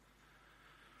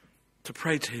 To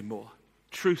pray to him more.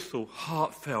 Truthful,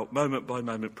 heartfelt,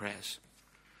 moment-by-moment prayers.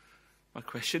 My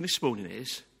question this morning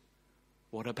is,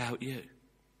 what about you?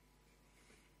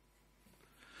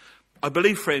 I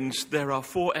believe, friends, there are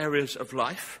 4 areas of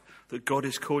life that God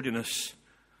is calling us,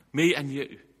 me and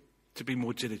you, to be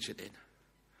more diligent in.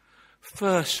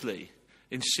 Firstly,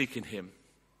 in seeking him.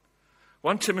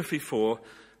 1 Timothy 4,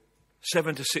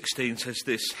 7-16 says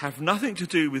this, "Have nothing to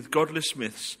do with godless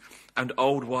myths and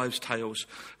old wives' tales.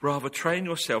 Rather, train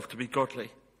yourself to be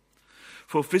godly.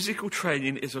 For physical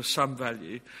training is of some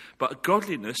value, but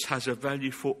godliness has a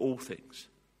value for all things,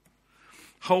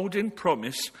 holding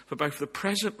promise for both the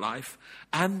present life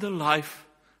and the life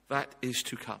that is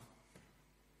to come.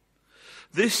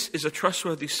 This is a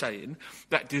trustworthy saying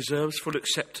that deserves full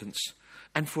acceptance,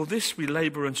 and for this we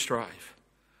labour and strive,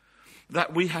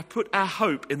 that we have put our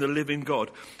hope in the living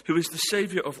God, who is the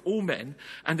Saviour of all men,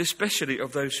 and especially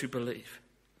of those who believe.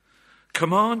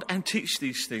 Command and teach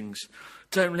these things.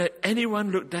 Don't let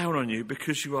anyone look down on you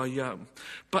because you are young,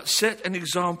 but set an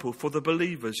example for the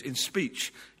believers in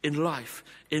speech, in life,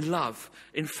 in love,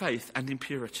 in faith, and in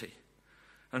purity.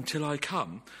 Until I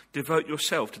come, devote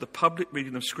yourself to the public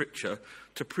reading of Scripture,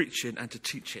 to preaching and to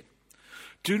teaching.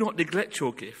 Do not neglect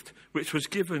your gift, which was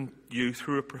given you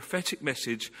through a prophetic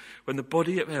message when the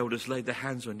body of elders laid their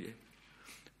hands on you.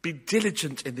 Be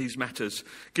diligent in these matters.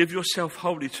 Give yourself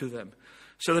wholly to them,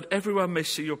 so that everyone may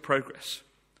see your progress.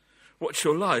 Watch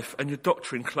your life and your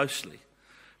doctrine closely.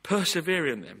 Persevere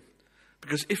in them,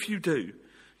 because if you do,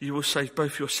 you will save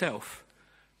both yourself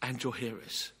and your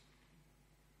hearers."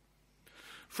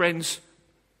 Friends,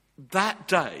 that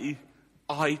day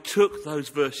I took those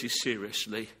verses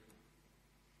seriously.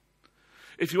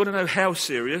 If you want to know how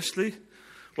seriously,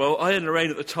 well, I and Lorraine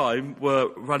at the time were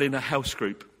running a house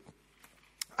group,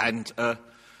 and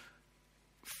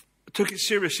took it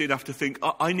seriously enough to think,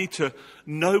 I need to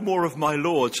know more of my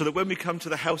Lord so that when we come to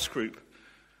the house group,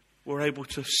 we're able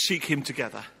to seek him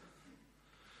together.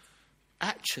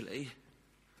 Actually,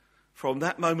 from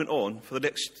that moment on, for the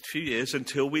next few years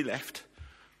until we left,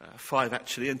 5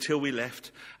 actually, until we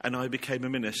left and I became a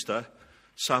minister,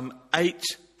 some 8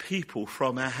 people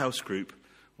from our house group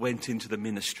went into the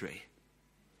ministry.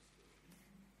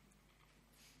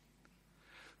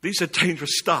 These are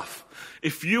dangerous stuff.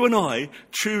 If you and I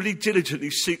truly diligently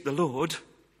seek the Lord,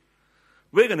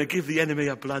 we're going to give the enemy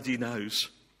a bloody nose.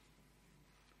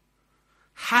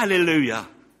 Hallelujah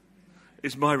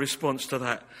is my response to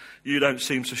that. You don't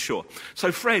seem so sure.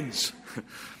 So friends,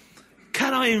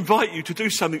 can I invite you to do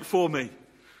something for me?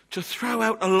 To throw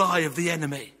out a lie of the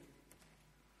enemy.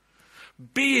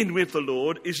 Being with the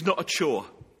Lord is not a chore.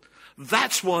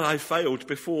 That's why I failed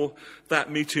before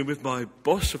that meeting with my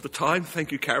boss of the time.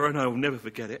 Thank you, Karen. I will never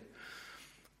forget it.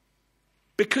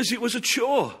 Because it was a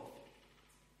chore.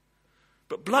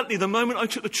 But bluntly, the moment I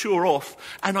took the chore off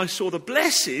and I saw the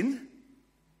blessing,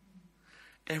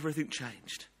 everything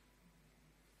changed.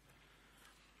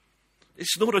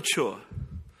 It's not a chore.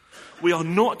 We are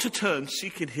not to turn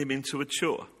seeking him into a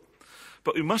chore.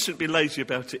 But we mustn't be lazy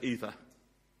about it either.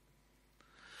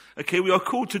 Okay, we are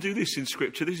called to do this in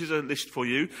Scripture. This is a list for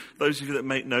you, those of you that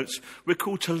make notes. We're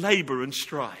called to labour and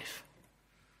strive.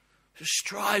 To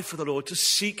strive for the Lord, to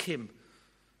seek him.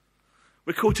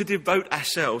 We're called to devote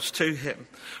ourselves to him.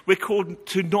 We're called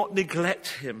to not neglect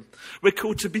him. We're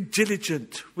called to be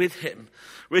diligent with him.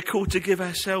 We're called to give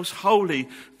ourselves wholly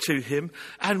to him.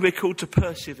 And we're called to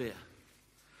persevere.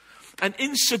 And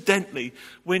incidentally,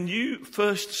 when you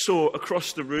first saw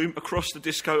across the room, across the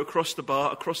disco, across the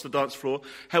bar, across the dance floor,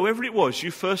 however it was, you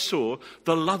first saw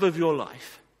the love of your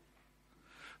life,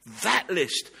 that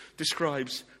list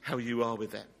describes how you are with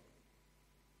them.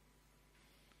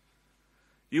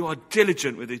 You are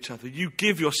diligent with each other. You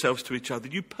give yourselves to each other.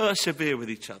 You persevere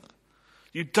with each other.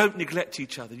 You don't neglect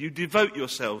each other. You devote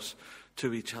yourselves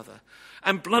to each other.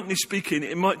 And bluntly speaking,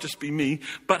 it might just be me,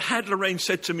 but had Lorraine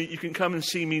said to me, you can come and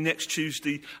see me next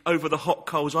Tuesday over the hot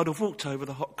coals, I'd have walked over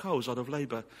the hot coals. I'd have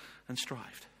laboured and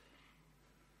strived.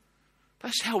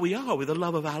 That's how we are with the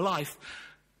love of our life,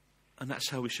 and that's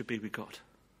how we should be with God.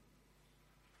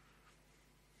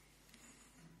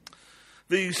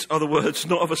 These are the words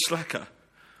not of a slacker.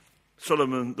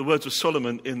 Solomon, the words of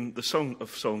Solomon in the Song of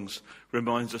Songs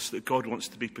reminds us that God wants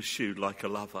to be pursued like a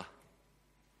lover.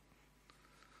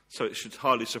 So it should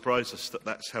hardly surprise us that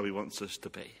that's how he wants us to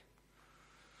be.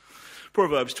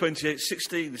 Proverbs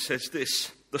 28:16 says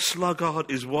this: "The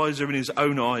sluggard is wiser in his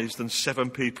own eyes than 7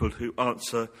 people who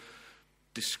answer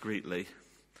discreetly."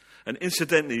 And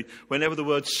incidentally, whenever the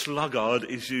word sluggard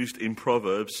is used in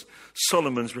Proverbs,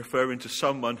 Solomon's referring to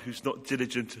someone who's not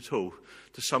diligent at all,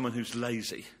 to someone who's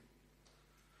lazy.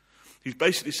 He's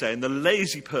basically saying the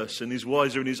lazy person is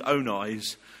wiser in his own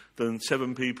eyes than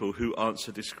 7 people who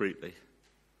answer discreetly.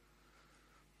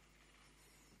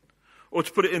 Or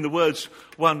to put it in the words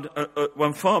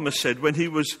one farmer said when he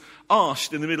was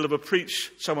asked in the middle of a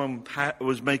preach someone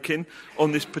was making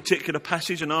on this particular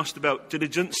passage and asked about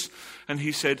diligence, and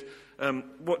he said,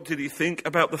 what did he think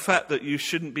about the fact that you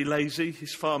shouldn't be lazy?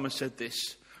 His farmer said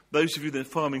this. Those of you in the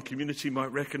farming community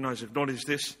might recognise, acknowledge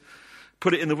this.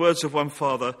 Put it in the words of one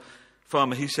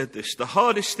farmer, he said this: "The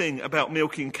hardest thing about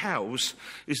milking cows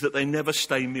is that they never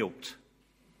stay milked."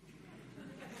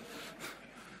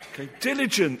 Okay,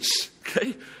 diligence,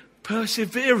 okay,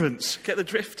 perseverance. Get the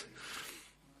drift?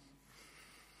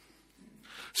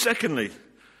 Secondly,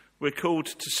 we're called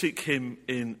to seek him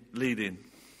in leading.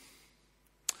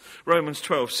 Romans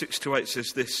 12:6-8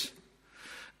 says this: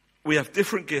 "We have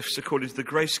different gifts according to the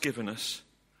grace given us.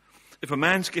 If a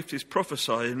man's gift is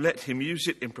prophesying, let him use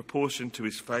it in proportion to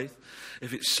his faith.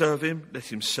 If it's serving,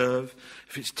 let him serve.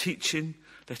 If it's teaching,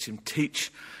 let him teach.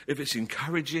 If it's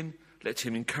encouraging, let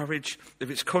him encourage. If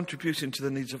it's contributing to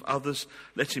the needs of others,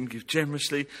 let him give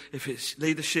generously. If it's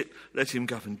leadership, let him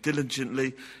govern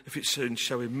diligently. If it's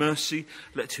showing mercy,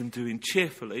 let him do it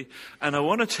cheerfully." And I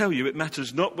want to tell you, it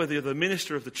matters not whether you're the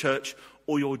minister of the church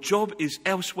or your job is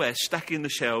elsewhere stacking the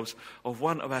shelves of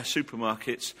one of our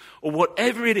supermarkets, or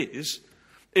whatever it is.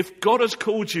 If God has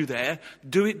called you there,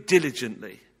 do it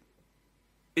diligently.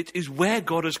 It is where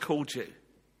God has called you.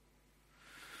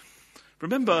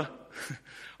 Remember,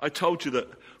 I told you that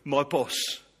my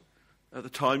boss at the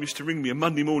time used to ring me on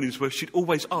Monday mornings where she'd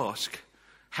always ask,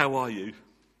 "How are you?"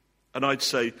 And I'd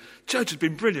say, "Church has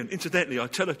been brilliant." Incidentally, I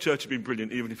tell her church has been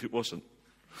brilliant even if it wasn't.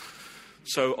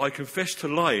 So I confess to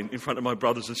lying in front of my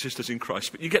brothers and sisters in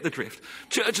Christ, but you get the drift.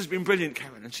 "Church has been brilliant,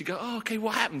 Karen." And she'd go, "Oh, okay,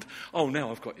 what happened?" "Oh,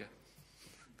 now I've got you."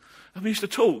 And we used to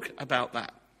talk about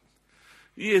that.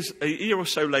 A year or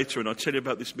so later, and I'll tell you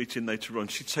about this meeting later on,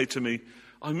 she'd say to me,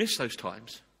 "I miss those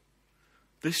times."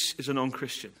 This is a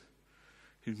non-Christian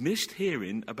who missed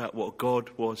hearing about what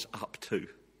God was up to.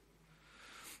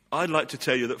 I'd like to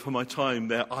tell you that for my time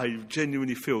there, I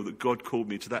genuinely feel that God called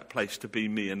me to that place to be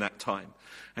me in that time,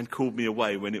 and called me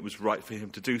away when it was right for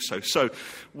him to do so. So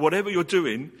whatever you're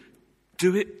doing,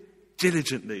 do it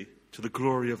diligently to the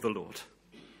glory of the Lord,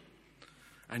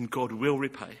 and God will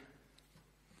repay.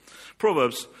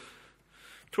 Proverbs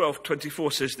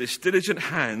 12:24 says this: "Diligent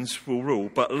hands will rule,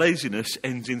 but laziness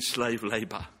ends in slave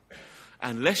labour."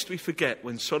 And lest we forget,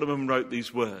 when Solomon wrote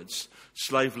these words,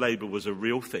 slave labour was a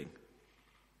real thing.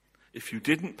 If you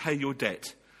didn't pay your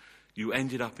debt, you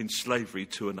ended up in slavery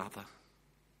to another.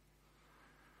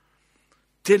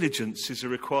 Diligence is a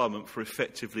requirement for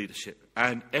effective leadership.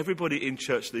 And everybody in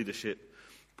church leadership,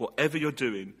 whatever you're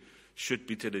doing, should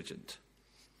be diligent.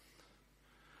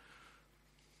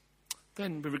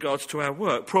 Then, with regards to our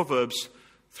work, Proverbs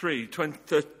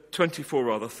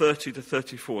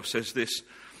 30-34 says this: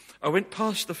 "I went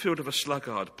past the field of a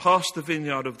sluggard, past the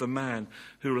vineyard of the man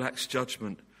who lacks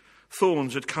judgment.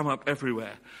 Thorns had come up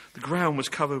everywhere. The ground was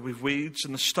covered with weeds,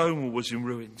 and the stone wall was in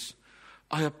ruins.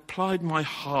 I applied my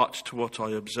heart to what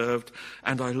I observed,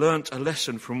 and I learnt a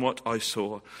lesson from what I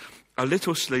saw. A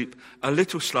little sleep, a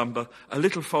little slumber, a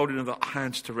little folding of the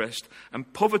hands to rest,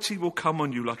 and poverty will come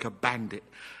on you like a bandit,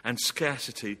 and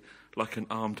scarcity like an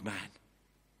armed man."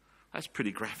 That's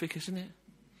pretty graphic, isn't it?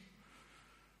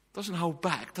 Doesn't hold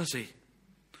back, does he?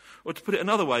 Or to put it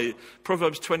another way,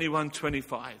 Proverbs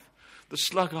 21:25. "The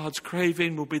sluggard's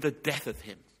craving will be the death of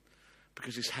him,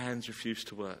 because his hands refuse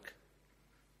to work."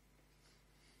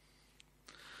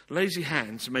 Lazy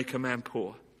hands make a man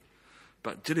poor,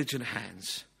 but diligent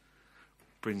hands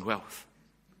bring wealth.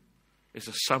 It's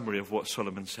a summary of what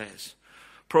Solomon says.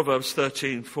 Proverbs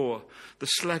 13:4. The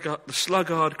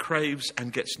sluggard craves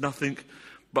and gets nothing,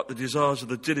 but the desires of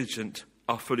the diligent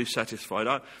are fully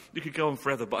satisfied. You could go on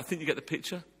forever, but I think you get the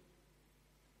picture.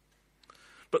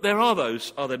 But there are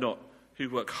those, are there not, who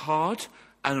work hard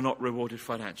and are not rewarded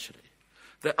financially.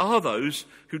 There are those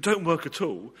who don't work at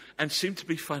all and seem to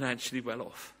be financially well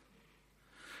off.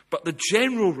 But the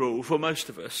general rule for most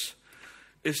of us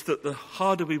is that the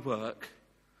harder we work,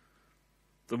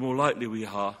 the more likely we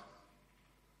are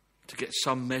to get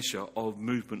some measure of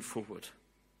movement forward.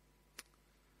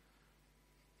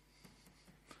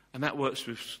 And that works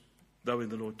with knowing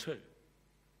the Lord too.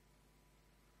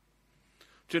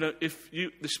 Do you know, if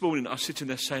you, this morning, are sitting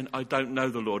there saying, I don't know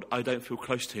the Lord, I don't feel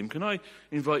close to him, can I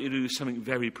invite you to do something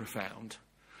very profound?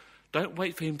 Don't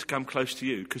wait for him to come close to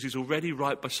you, because he's already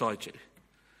right beside you.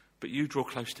 But you draw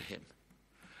close to him.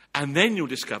 And then you'll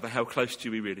discover how close to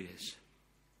you he really is.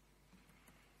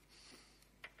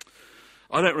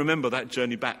 I don't remember that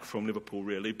journey back from Liverpool,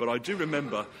 really, but I do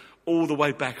remember all the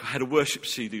way back I had a worship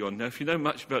CD on. Now, if you know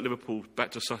much about Liverpool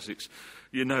back to Sussex,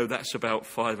 you know that's about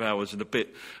 5 hours and a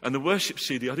bit. And the worship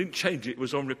CD, I didn't change it, it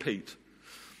was on repeat.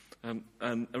 And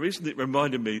the reason it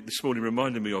reminded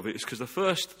me of it is because the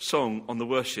first song on the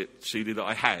worship CD that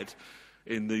I had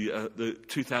in the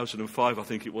 2005, I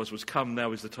think it was Come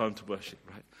Now Is the Time to Worship,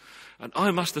 right? And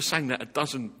I must have sang that a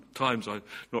dozen times,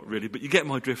 not really, but you get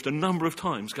my drift, a number of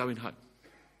times going home.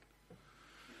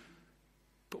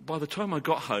 But by the time I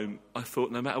got home, I thought,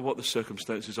 no matter what the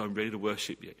circumstances, I'm ready to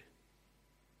worship you.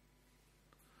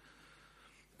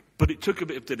 But it took a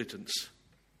bit of diligence.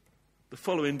 The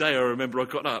following day, I remember I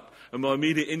got up, and my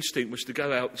immediate instinct was to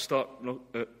go out and start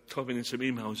typing in some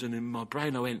emails, and in my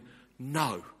brain I went,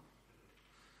 no.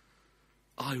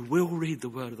 I will read the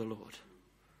word of the Lord.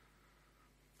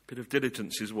 A bit of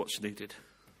diligence is what's needed.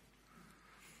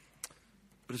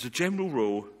 But as a general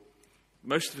rule,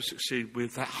 most of us succeed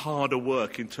with that harder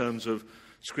work in terms of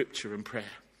scripture and prayer.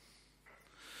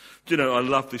 Do you know, I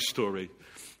love this story,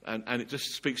 and it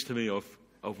just speaks to me of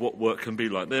what work can be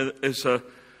like. It's a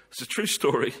true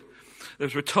story. There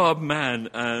was a retired man,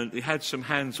 and he had some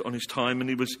hands on his time, and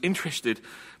he was interested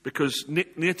because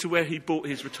near to where he bought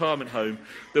his retirement home,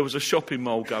 there was a shopping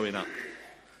mall going up.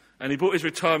 And he bought his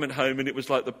retirement home, and it was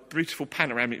like the beautiful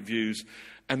panoramic views,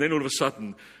 and then all of a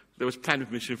sudden there was planning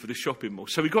permission for the shopping mall.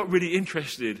 So he got really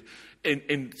interested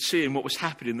in seeing what was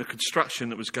happening, the construction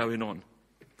that was going on.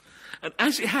 And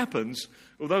as it happens,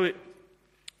 although it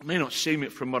may not seem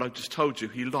it from what I've just told you,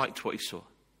 he liked what he saw.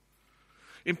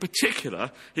 In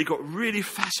particular, he got really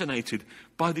fascinated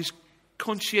by this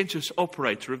conscientious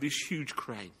operator of this huge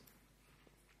crane.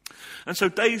 And so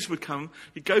days would come,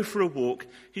 he'd go for a walk,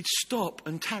 he'd stop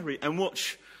and tarry and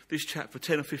watch this chap for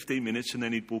 10 or 15 minutes, and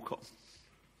then he'd walk on.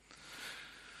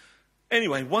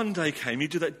 Anyway, one day came,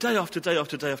 he'd do that day after day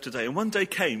after day after day, and one day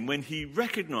came when he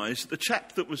recognised the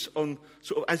chap that was on,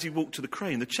 sort of as he walked to the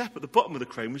crane, the chap at the bottom of the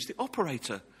crane was the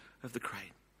operator of the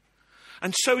crane.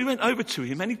 And so he went over to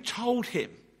him and he told him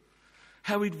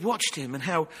how he'd watched him and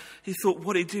how he thought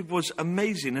what he did was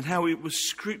amazing and how it was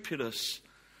scrupulous.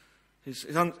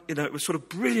 It was sort of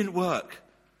brilliant work.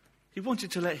 He wanted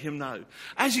to let him know.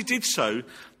 As he did so,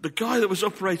 the guy that was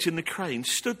operating the crane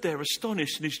stood there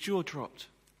astonished and his jaw dropped.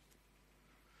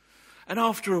 And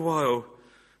after a while,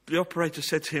 the operator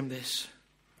said to him this: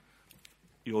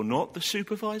 "You're not the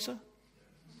supervisor?"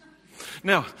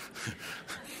 Now,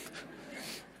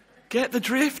 get the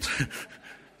drift?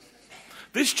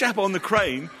 This chap on the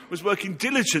crane was working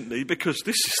diligently because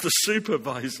this is the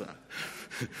supervisor.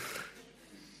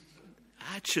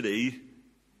 Actually,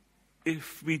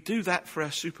 if we do that for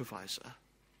our supervisor,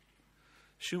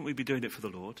 shouldn't we be doing it for the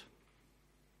Lord?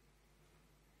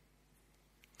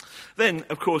 Then,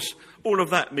 of course, all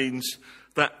of that means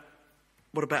that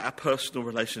what about our personal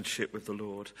relationship with the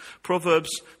Lord? Proverbs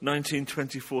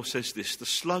 19:24 says this: "The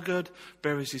sluggard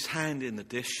buries his hand in the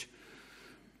dish.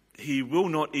 He will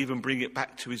not even bring it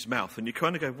back to his mouth." And you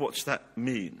kind of go, what's that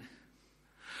mean?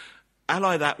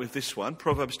 Ally that with this one,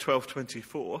 Proverbs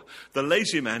 12:24. "The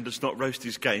lazy man does not roast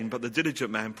his game, but the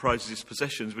diligent man prizes his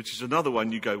possessions," which is another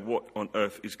one you go, what on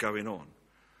earth is going on?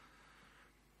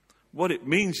 What it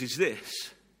means is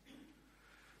this: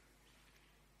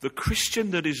 the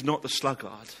Christian that is not the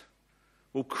sluggard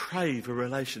will crave a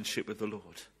relationship with the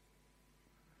Lord.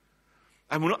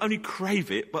 And will not only crave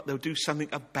it, but they'll do something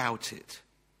about it.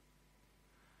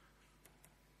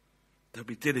 They'll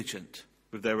be diligent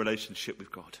with their relationship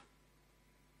with God.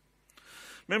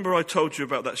 Remember I told you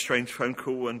about that strange phone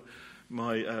call and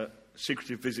my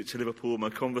secretive visit to Liverpool, my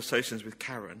conversations with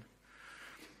Karen?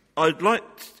 It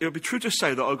would be true to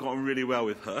say that I got on really well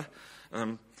with her.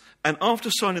 And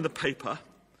after signing the paper,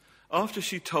 after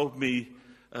she told me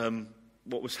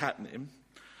what was happening,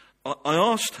 I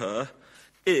asked her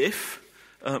if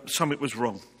something was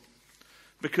wrong.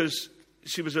 Because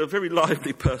she was a very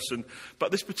lively person,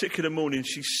 but this particular morning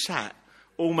she sat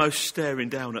almost staring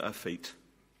down at her feet.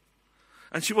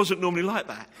 And she wasn't normally like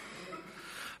that.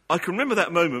 I can remember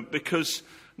that moment because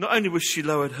not only was she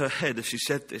lowered her head as she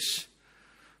said this,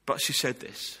 but she said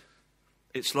this: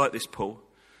 "It's like this, Paul.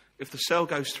 If the sale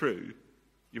goes through,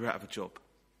 you're out of a job."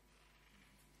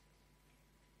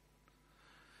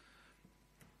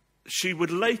 She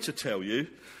would later tell you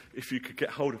if you could get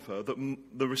hold of her, that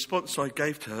the response I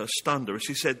gave to her stunned her.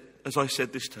 She said, as I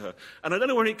said this to her, and I don't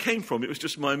know where it came from, it was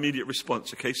just my immediate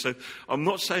response, okay? So I'm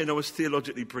not saying I was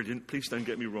theologically brilliant, please don't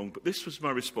get me wrong, but this was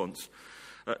my response.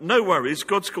 No worries,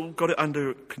 God's got it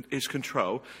under his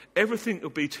control. Everything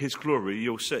will be to his glory,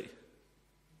 you'll see.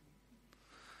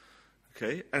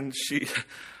 Okay, and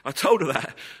I told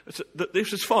her that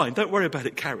this was fine, don't worry about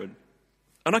it, Karen.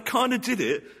 And I kind of did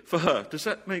it for her. Does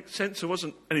that make sense? There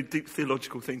wasn't any deep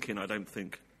theological thinking, I don't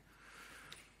think.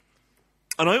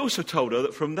 And I also told her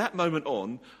that from that moment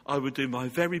on, I would do my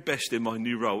very best in my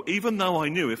new role, even though I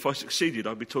knew if I succeeded,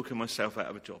 I'd be talking myself out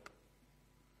of a job.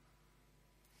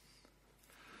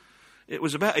 It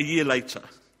was about a year later,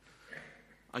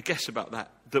 I guess about that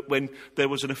when there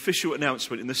was an official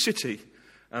announcement in the city.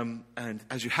 And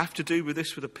as you have to do with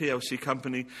this with a PLC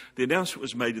company, the announcement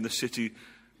was made in the city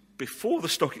before the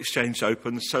stock exchange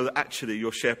opened so that actually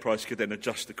your share price could then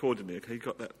adjust accordingly. Okay, you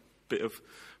got that bit of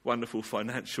wonderful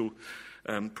financial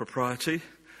propriety.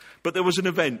 But there was an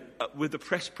event with the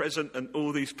press present and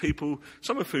all these people,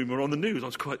 some of whom were on the news. I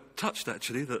was quite touched,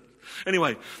 actually.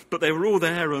 Anyway, but they were all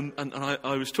there, and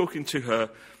I was talking to her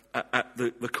at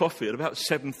the coffee at about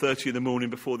 7:30 in the morning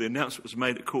before the announcement was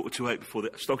made at 7:45 before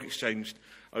the stock exchange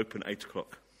opened at 8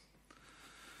 o'clock.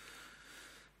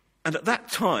 And at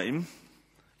that time,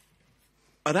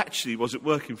 I actually wasn't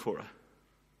working for her.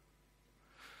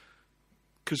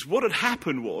 Because what had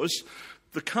happened was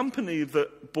the company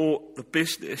that bought the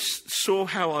business saw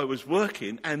how I was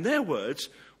working, and their words,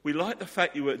 we like the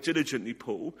fact you work diligently,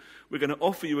 Paul. We're going to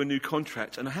offer you a new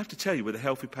contract, and I have to tell you, with a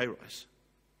healthy pay rise.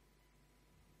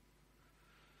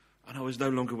 And I was no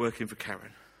longer working for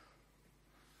Karen.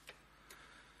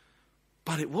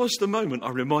 But it was the moment I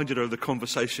reminded her of the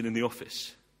conversation in the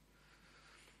office.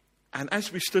 And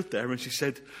as we stood there and she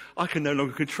said, I can no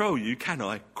longer control you, can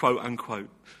I? Quote unquote.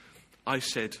 I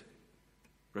said,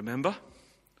 remember?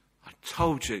 I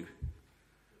told you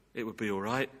it would be all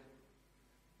right.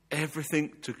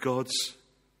 Everything to God's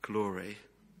glory.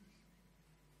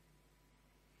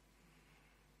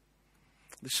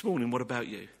 This morning, what about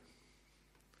you?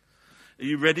 Are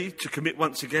you ready to commit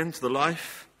once again to the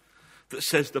life that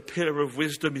says the pillar of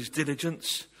wisdom is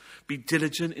diligence? Be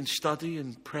diligent in study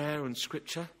and prayer and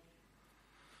scripture.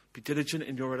 Be diligent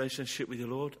in your relationship with your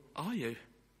Lord. Are you?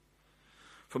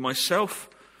 For myself,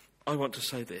 I want to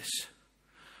say this.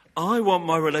 I want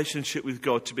my relationship with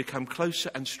God to become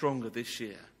closer and stronger this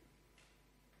year.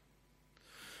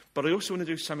 But I also want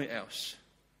to do something else,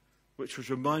 which was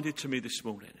reminded to me this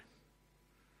morning.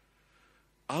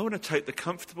 I want to take the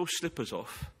comfortable slippers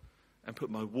off and put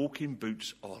my walking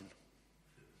boots on.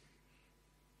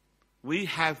 We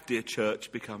have, dear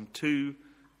church, become too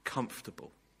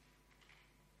comfortable.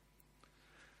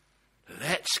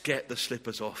 Let's get the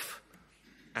slippers off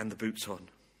and the boots on.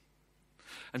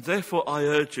 And therefore I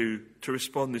urge you to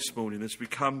respond this morning as we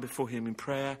come before him in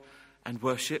prayer and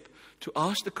worship, to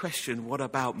ask the question, what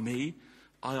about me?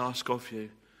 I ask of you,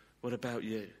 what about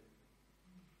you?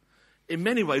 In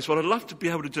many ways, what I'd love to be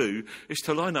able to do is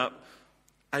to line up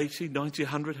 80, 90,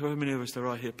 100, however many of us there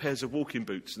are here, pairs of walking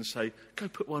boots and say, go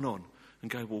put one on and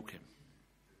go walking.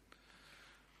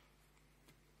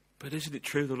 But isn't it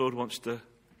true the Lord wants to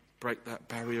break that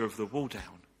barrier of the wall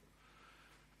down?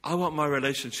 I want my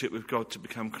relationship with God to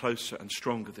become closer and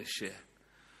stronger this year.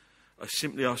 I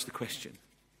simply ask the question,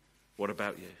 what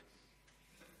about you?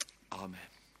 Amen.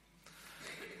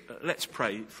 Let's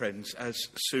pray, friends, as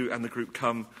Sue and the group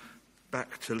come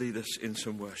back to lead us in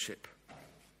some worship.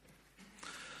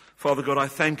 Father God, I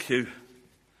thank you.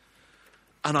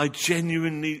 And I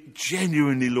genuinely,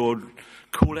 Lord,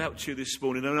 call out to you this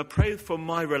morning. And I pray for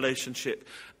my relationship.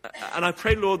 And I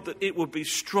pray, Lord, that it will be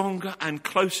stronger and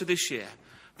closer this year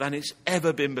than it's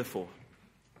ever been before.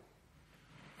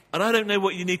 And I don't know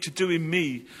what you need to do in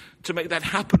me to make that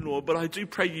happen, Lord, but I do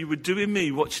pray you would do in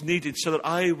me what's needed so that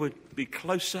I would be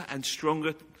closer and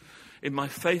stronger in my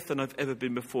faith than I've ever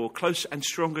been before, closer and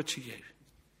stronger to you.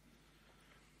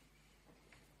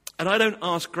 And I don't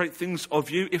ask great things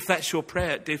of you, if that's your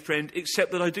prayer, dear friend,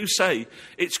 except that I do say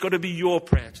it's got to be your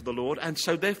prayer to the Lord. And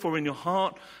so therefore in your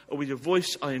heart or with your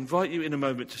voice, I invite you in a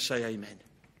moment to say amen.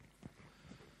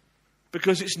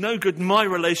 Because it's no good my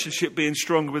relationship being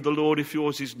stronger with the Lord if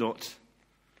yours is not.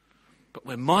 But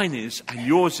when mine is and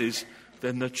yours is,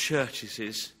 then the church's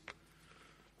is.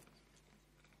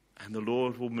 And the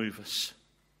Lord will move us.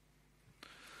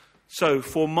 So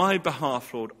for my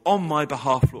behalf, Lord, on my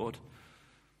behalf, Lord,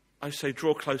 I say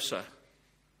draw closer.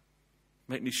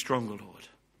 Make me stronger, Lord.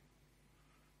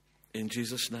 In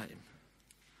Jesus' name.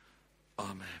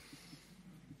 Amen.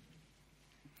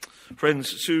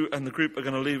 Friends, Sue and the group are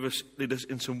going to lead us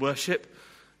in some worship.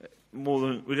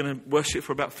 we're going to worship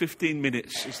for about 15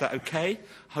 minutes. Is that okay?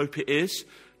 Hope it is.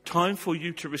 Time for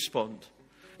you to respond.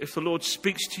 If the Lord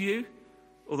speaks to you,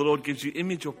 or the Lord gives you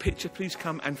image or picture, please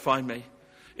come and find me.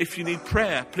 If you need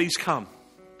prayer, please come.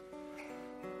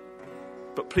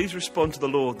 But please respond to the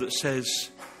Lord that says,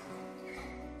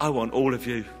 I want all of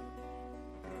you.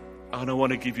 And I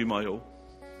want to give you my all.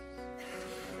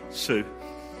 Sue.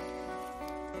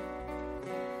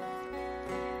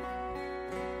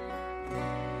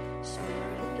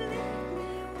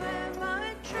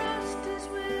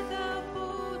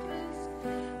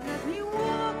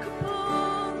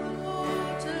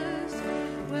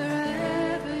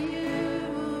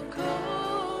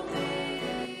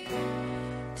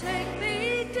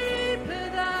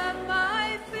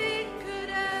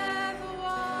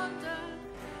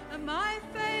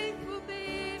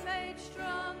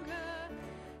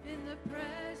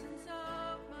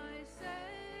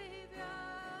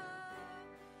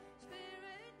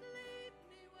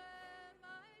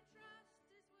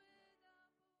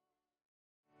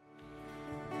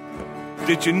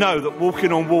 Did you know that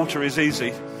walking on water is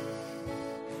easy?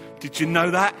 Did you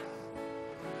know that?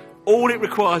 All it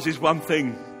requires is one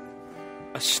thing,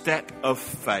 a step of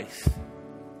faith.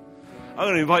 I'm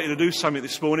going to invite you to do something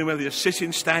this morning, whether you're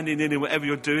sitting, standing in, whatever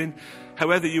you're doing,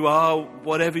 however you are,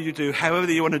 whatever you do, however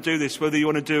you want to do this, whether you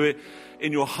want to do it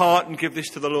in your heart and give this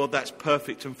to the Lord, that's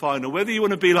perfect and fine. Or whether you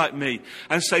want to be like me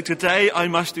and say, today I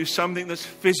must do something that's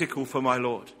physical for my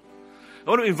Lord. I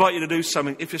want to invite you to do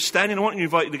something. If you're standing, I want to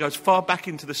invite you to go as far back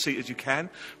into the seat as you can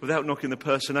without knocking the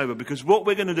person over. Because what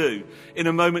we're going to do in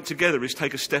a moment together is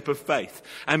take a step of faith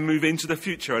and move into the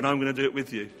future. And I'm going to do it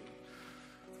with you.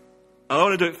 I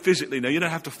want to do it physically. Now, you don't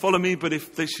have to follow me, but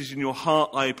if this is in your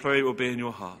heart, I pray it will be in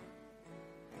your heart.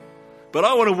 But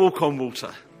I want to walk on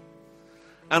water.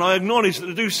 And I acknowledge that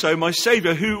to do so, my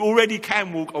Saviour, who already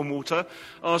can walk on water,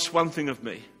 asks one thing of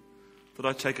me, that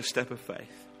I take a step of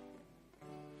faith.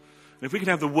 And if we can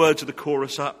have the words of the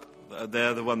chorus up,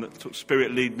 there, the one that took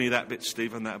Spirit lead me, that bit,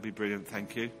 Stephen, that would be brilliant.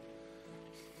 Thank you.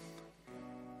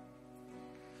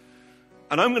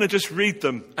 And I'm going to just read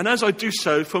them. And as I do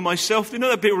so, for myself, you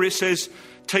know that bit where it says,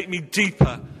 take me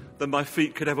deeper than my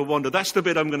feet could ever wander? That's the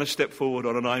bit I'm going to step forward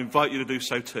on, and I invite you to do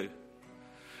so too.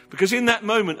 Because in that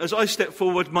moment, as I step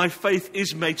forward, my faith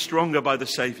is made stronger by the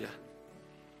Saviour.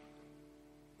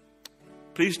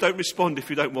 Please don't respond if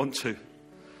you don't want to.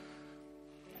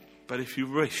 But if you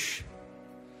wish,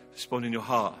 respond in your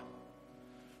heart.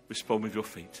 Respond with your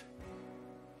feet.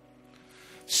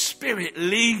 Spirit,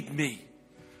 lead me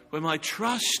where my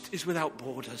trust is without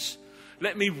borders.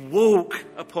 Let me walk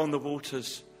upon the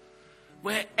waters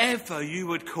wherever you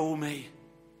would call me.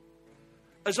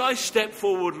 As I step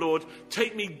forward, Lord,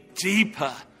 take me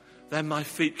deeper than my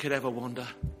feet could ever wander.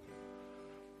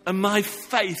 And my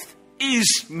faith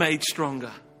is made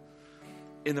stronger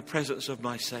in the presence of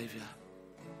my Saviour.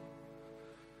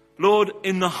 Lord,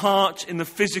 in the heart, in the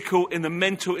physical, in the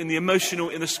mental, in the emotional,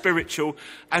 in the spiritual,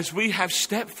 as we have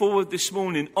stepped forward this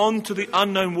morning onto the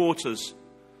unknown waters,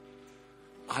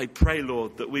 I pray,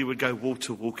 Lord, that we would go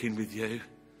water walking with you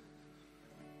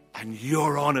and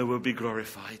your honour will be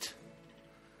glorified.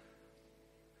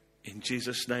 In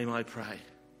Jesus' name I pray.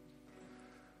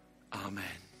 Amen.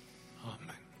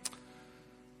 Amen.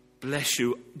 Bless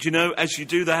you. Do you know, as you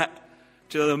do that,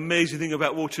 do you know the amazing thing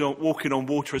about walking on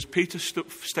water? As Peter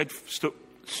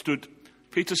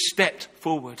Peter stepped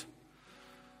forward.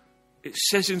 It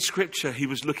says in Scripture he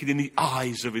was looking in the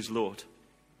eyes of his Lord.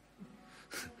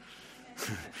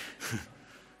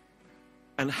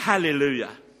 And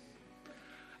hallelujah.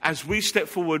 As we step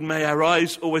forward, may our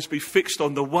eyes always be fixed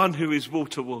on the one who is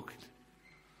water walking.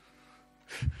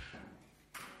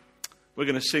 We're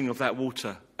going to sing of that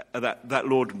water, that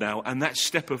Lord now, and that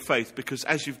step of faith, because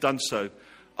as you've done so,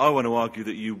 I want to argue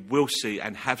that you will see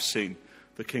and have seen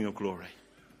the King of Glory.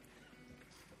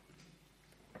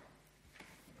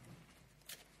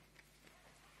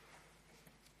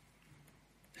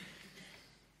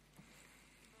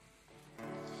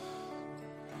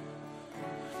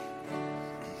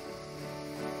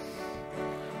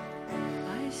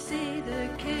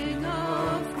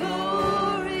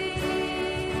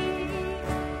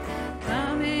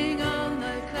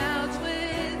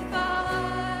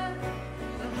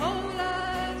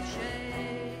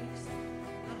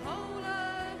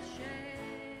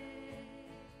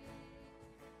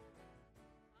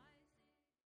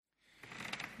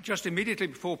 Just immediately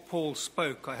before Paul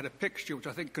spoke, I had a picture which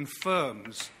I think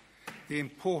confirms the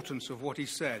importance of what he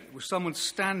said. It was someone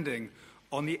standing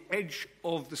on the edge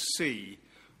of the sea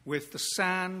with the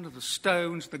sand, the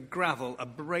stones, the gravel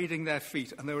abrading their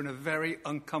feet, and they were in a very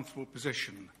uncomfortable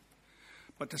position.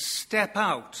 but to step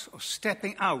out, or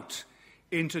stepping out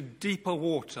into deeper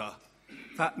water,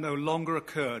 that no longer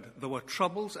occurred. There were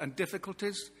troubles and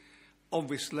difficulties,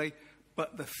 obviously,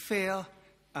 but the fear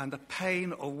and the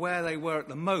pain of where they were at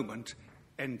the moment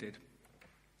ended.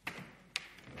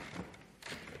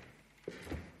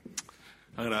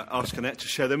 I'm going to ask Annette to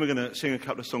share them. We're going to sing a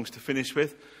couple of songs to finish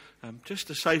with. Just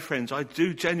to say, friends, I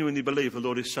do genuinely believe the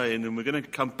Lord is saying, and we're going to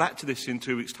come back to this in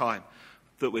 2 weeks' time,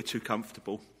 that we're too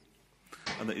comfortable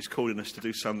and that he's calling us to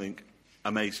do something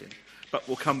amazing. But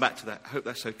we'll come back to that. I hope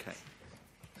that's okay.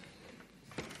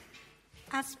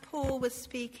 As Paul was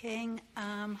speaking,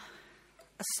 a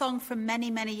song from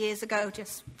many, many years ago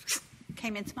just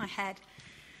came into my head.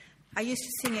 I used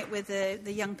to sing it with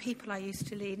the young people I used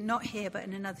to lead, not here but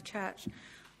in another church.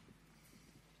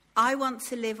 I want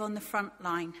to live on the front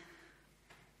line.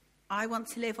 I want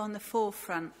to live on the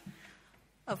forefront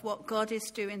of what God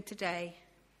is doing today.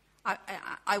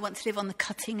 I want to live on the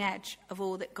cutting edge of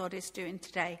all that God is doing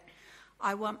today.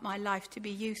 I want my life to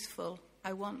be useful.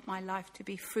 I want my life to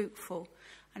be fruitful.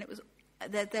 And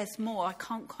there's more. I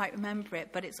can't quite remember it,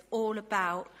 but it's all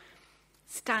about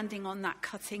standing on that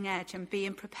cutting edge and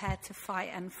being prepared to fight.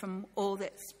 And from all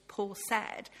that Paul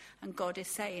said, and God is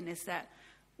saying, is that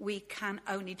we can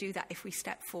only do that if we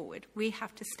step forward. We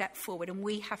have to step forward and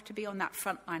we have to be on that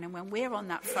front line. And when we're on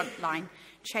that front line,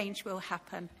 change will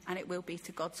happen and it will be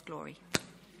to God's glory.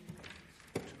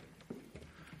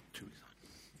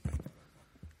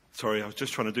 Sorry, I was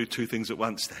just trying to do two things at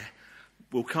once there.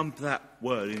 We'll come to that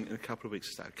word in a couple of weeks.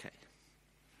 Is that okay?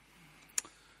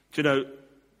 Do you know,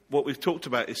 what we've talked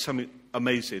about is something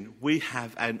amazing. We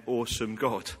have an awesome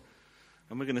God.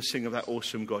 And we're going to sing of that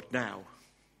awesome God now.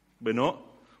 We're not?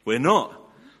 We're not.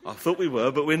 I thought we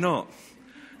were, but we're not.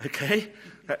 Okay?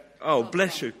 Oh,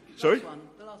 bless you. Sorry?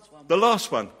 The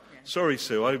last one. Yeah. Sorry,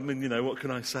 Sue. I mean, what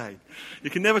can I say? You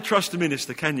can never trust a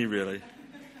minister, can you, really?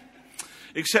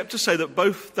 Except to say that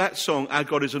both that song, Our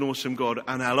God is an Awesome God,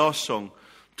 and our last song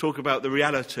talk about the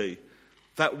reality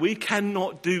that we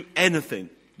cannot do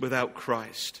anything without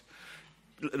Christ.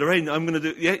 Lorraine, I'm going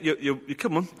to do... Yeah, you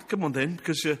come on then,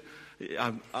 because,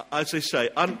 as they say,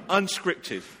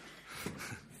 unscripted.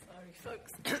 Sorry,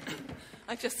 folks.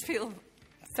 I just feel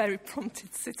very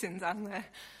prompted sitting down there.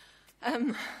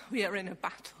 We are in a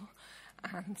battle,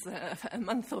 and a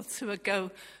month or two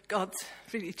ago, God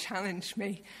really challenged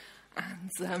me,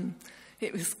 and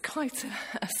it was quite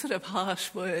a sort of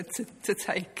harsh word to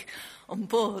take on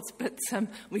board, but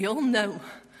we all know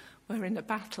we're in a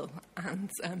battle, and,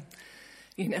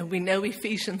 we know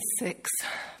Ephesians 6,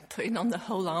 putting on the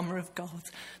whole armour of God,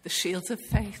 the shield of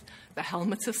faith, the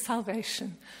helmet of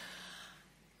salvation,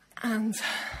 and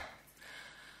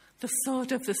the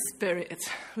sword of the Spirit,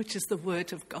 which is the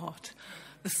word of God,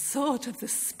 the sword of the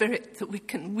Spirit that we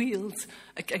can wield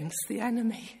against the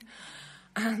enemy.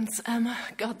 And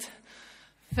God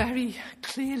very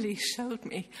clearly showed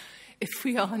me, if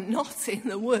we are not in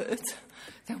the word,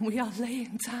 then we are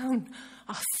laying down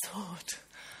our sword.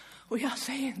 We are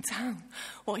laying down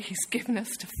what he's given us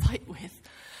to fight with.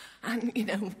 And,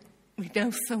 we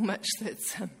know so much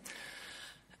that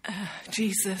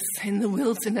Jesus in the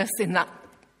wilderness, in that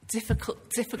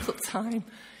difficult time,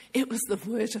 it was the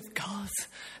word of God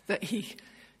that he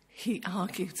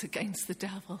argued against the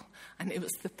devil. And it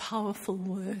was the powerful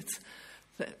word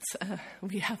that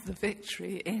we have the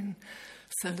victory in.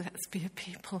 So let's be a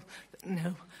people that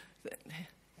know that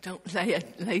don't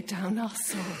lay down our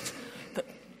sword, but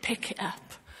pick it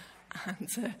up and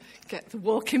get the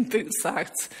walking boots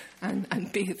out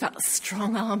and be that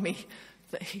strong army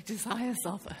that he desires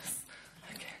of us.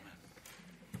 Okay.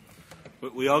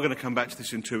 We are going to come back to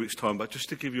this in 2 weeks' time, but just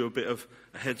to give you a bit of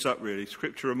a heads up, really,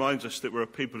 Scripture reminds us that we're a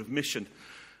people of mission,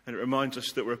 and it reminds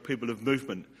us that we're a people of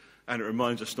movement, and it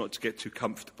reminds us not to get too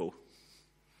comfortable.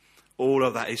 All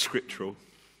of that is scriptural.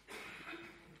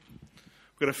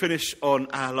 We're going to finish on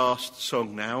our last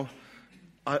song now.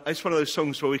 It's one of those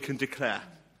songs where we can declare,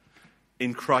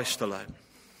 in Christ alone.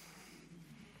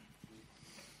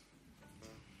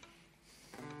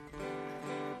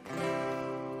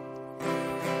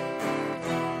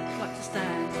 I'd like to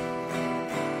stand.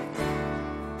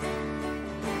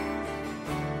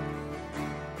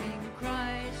 In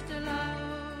Christ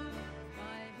alone,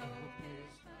 my hope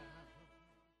is found.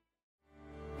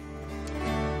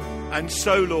 And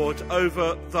so, Lord,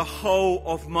 over the whole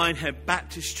of Minehead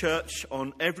Baptist Church,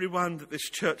 on everyone that this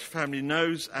church family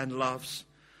knows and loves,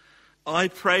 I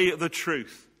pray the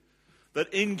truth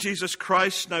that in Jesus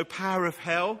Christ no power of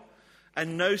hell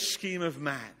and no scheme of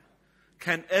man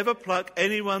can ever pluck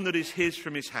anyone that is his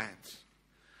from his hands.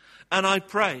 And I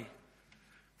pray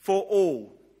for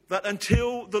all that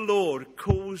until the Lord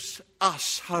calls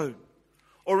us home,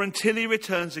 or until he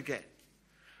returns again,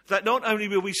 that not only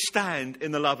will we stand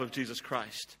in the love of Jesus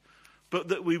Christ, but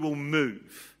that we will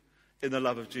move in the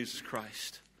love of Jesus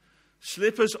Christ.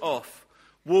 Slippers off,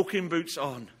 walking boots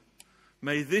on.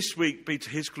 May this week be to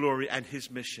his glory and his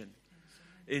mission.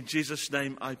 In Jesus'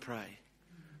 name I pray.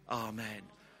 Amen.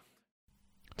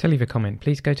 To leave a comment,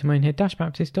 please go to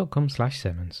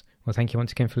minehead-baptist.com/sermons. Well, thank you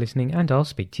once again for listening, and I'll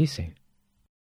speak to you soon.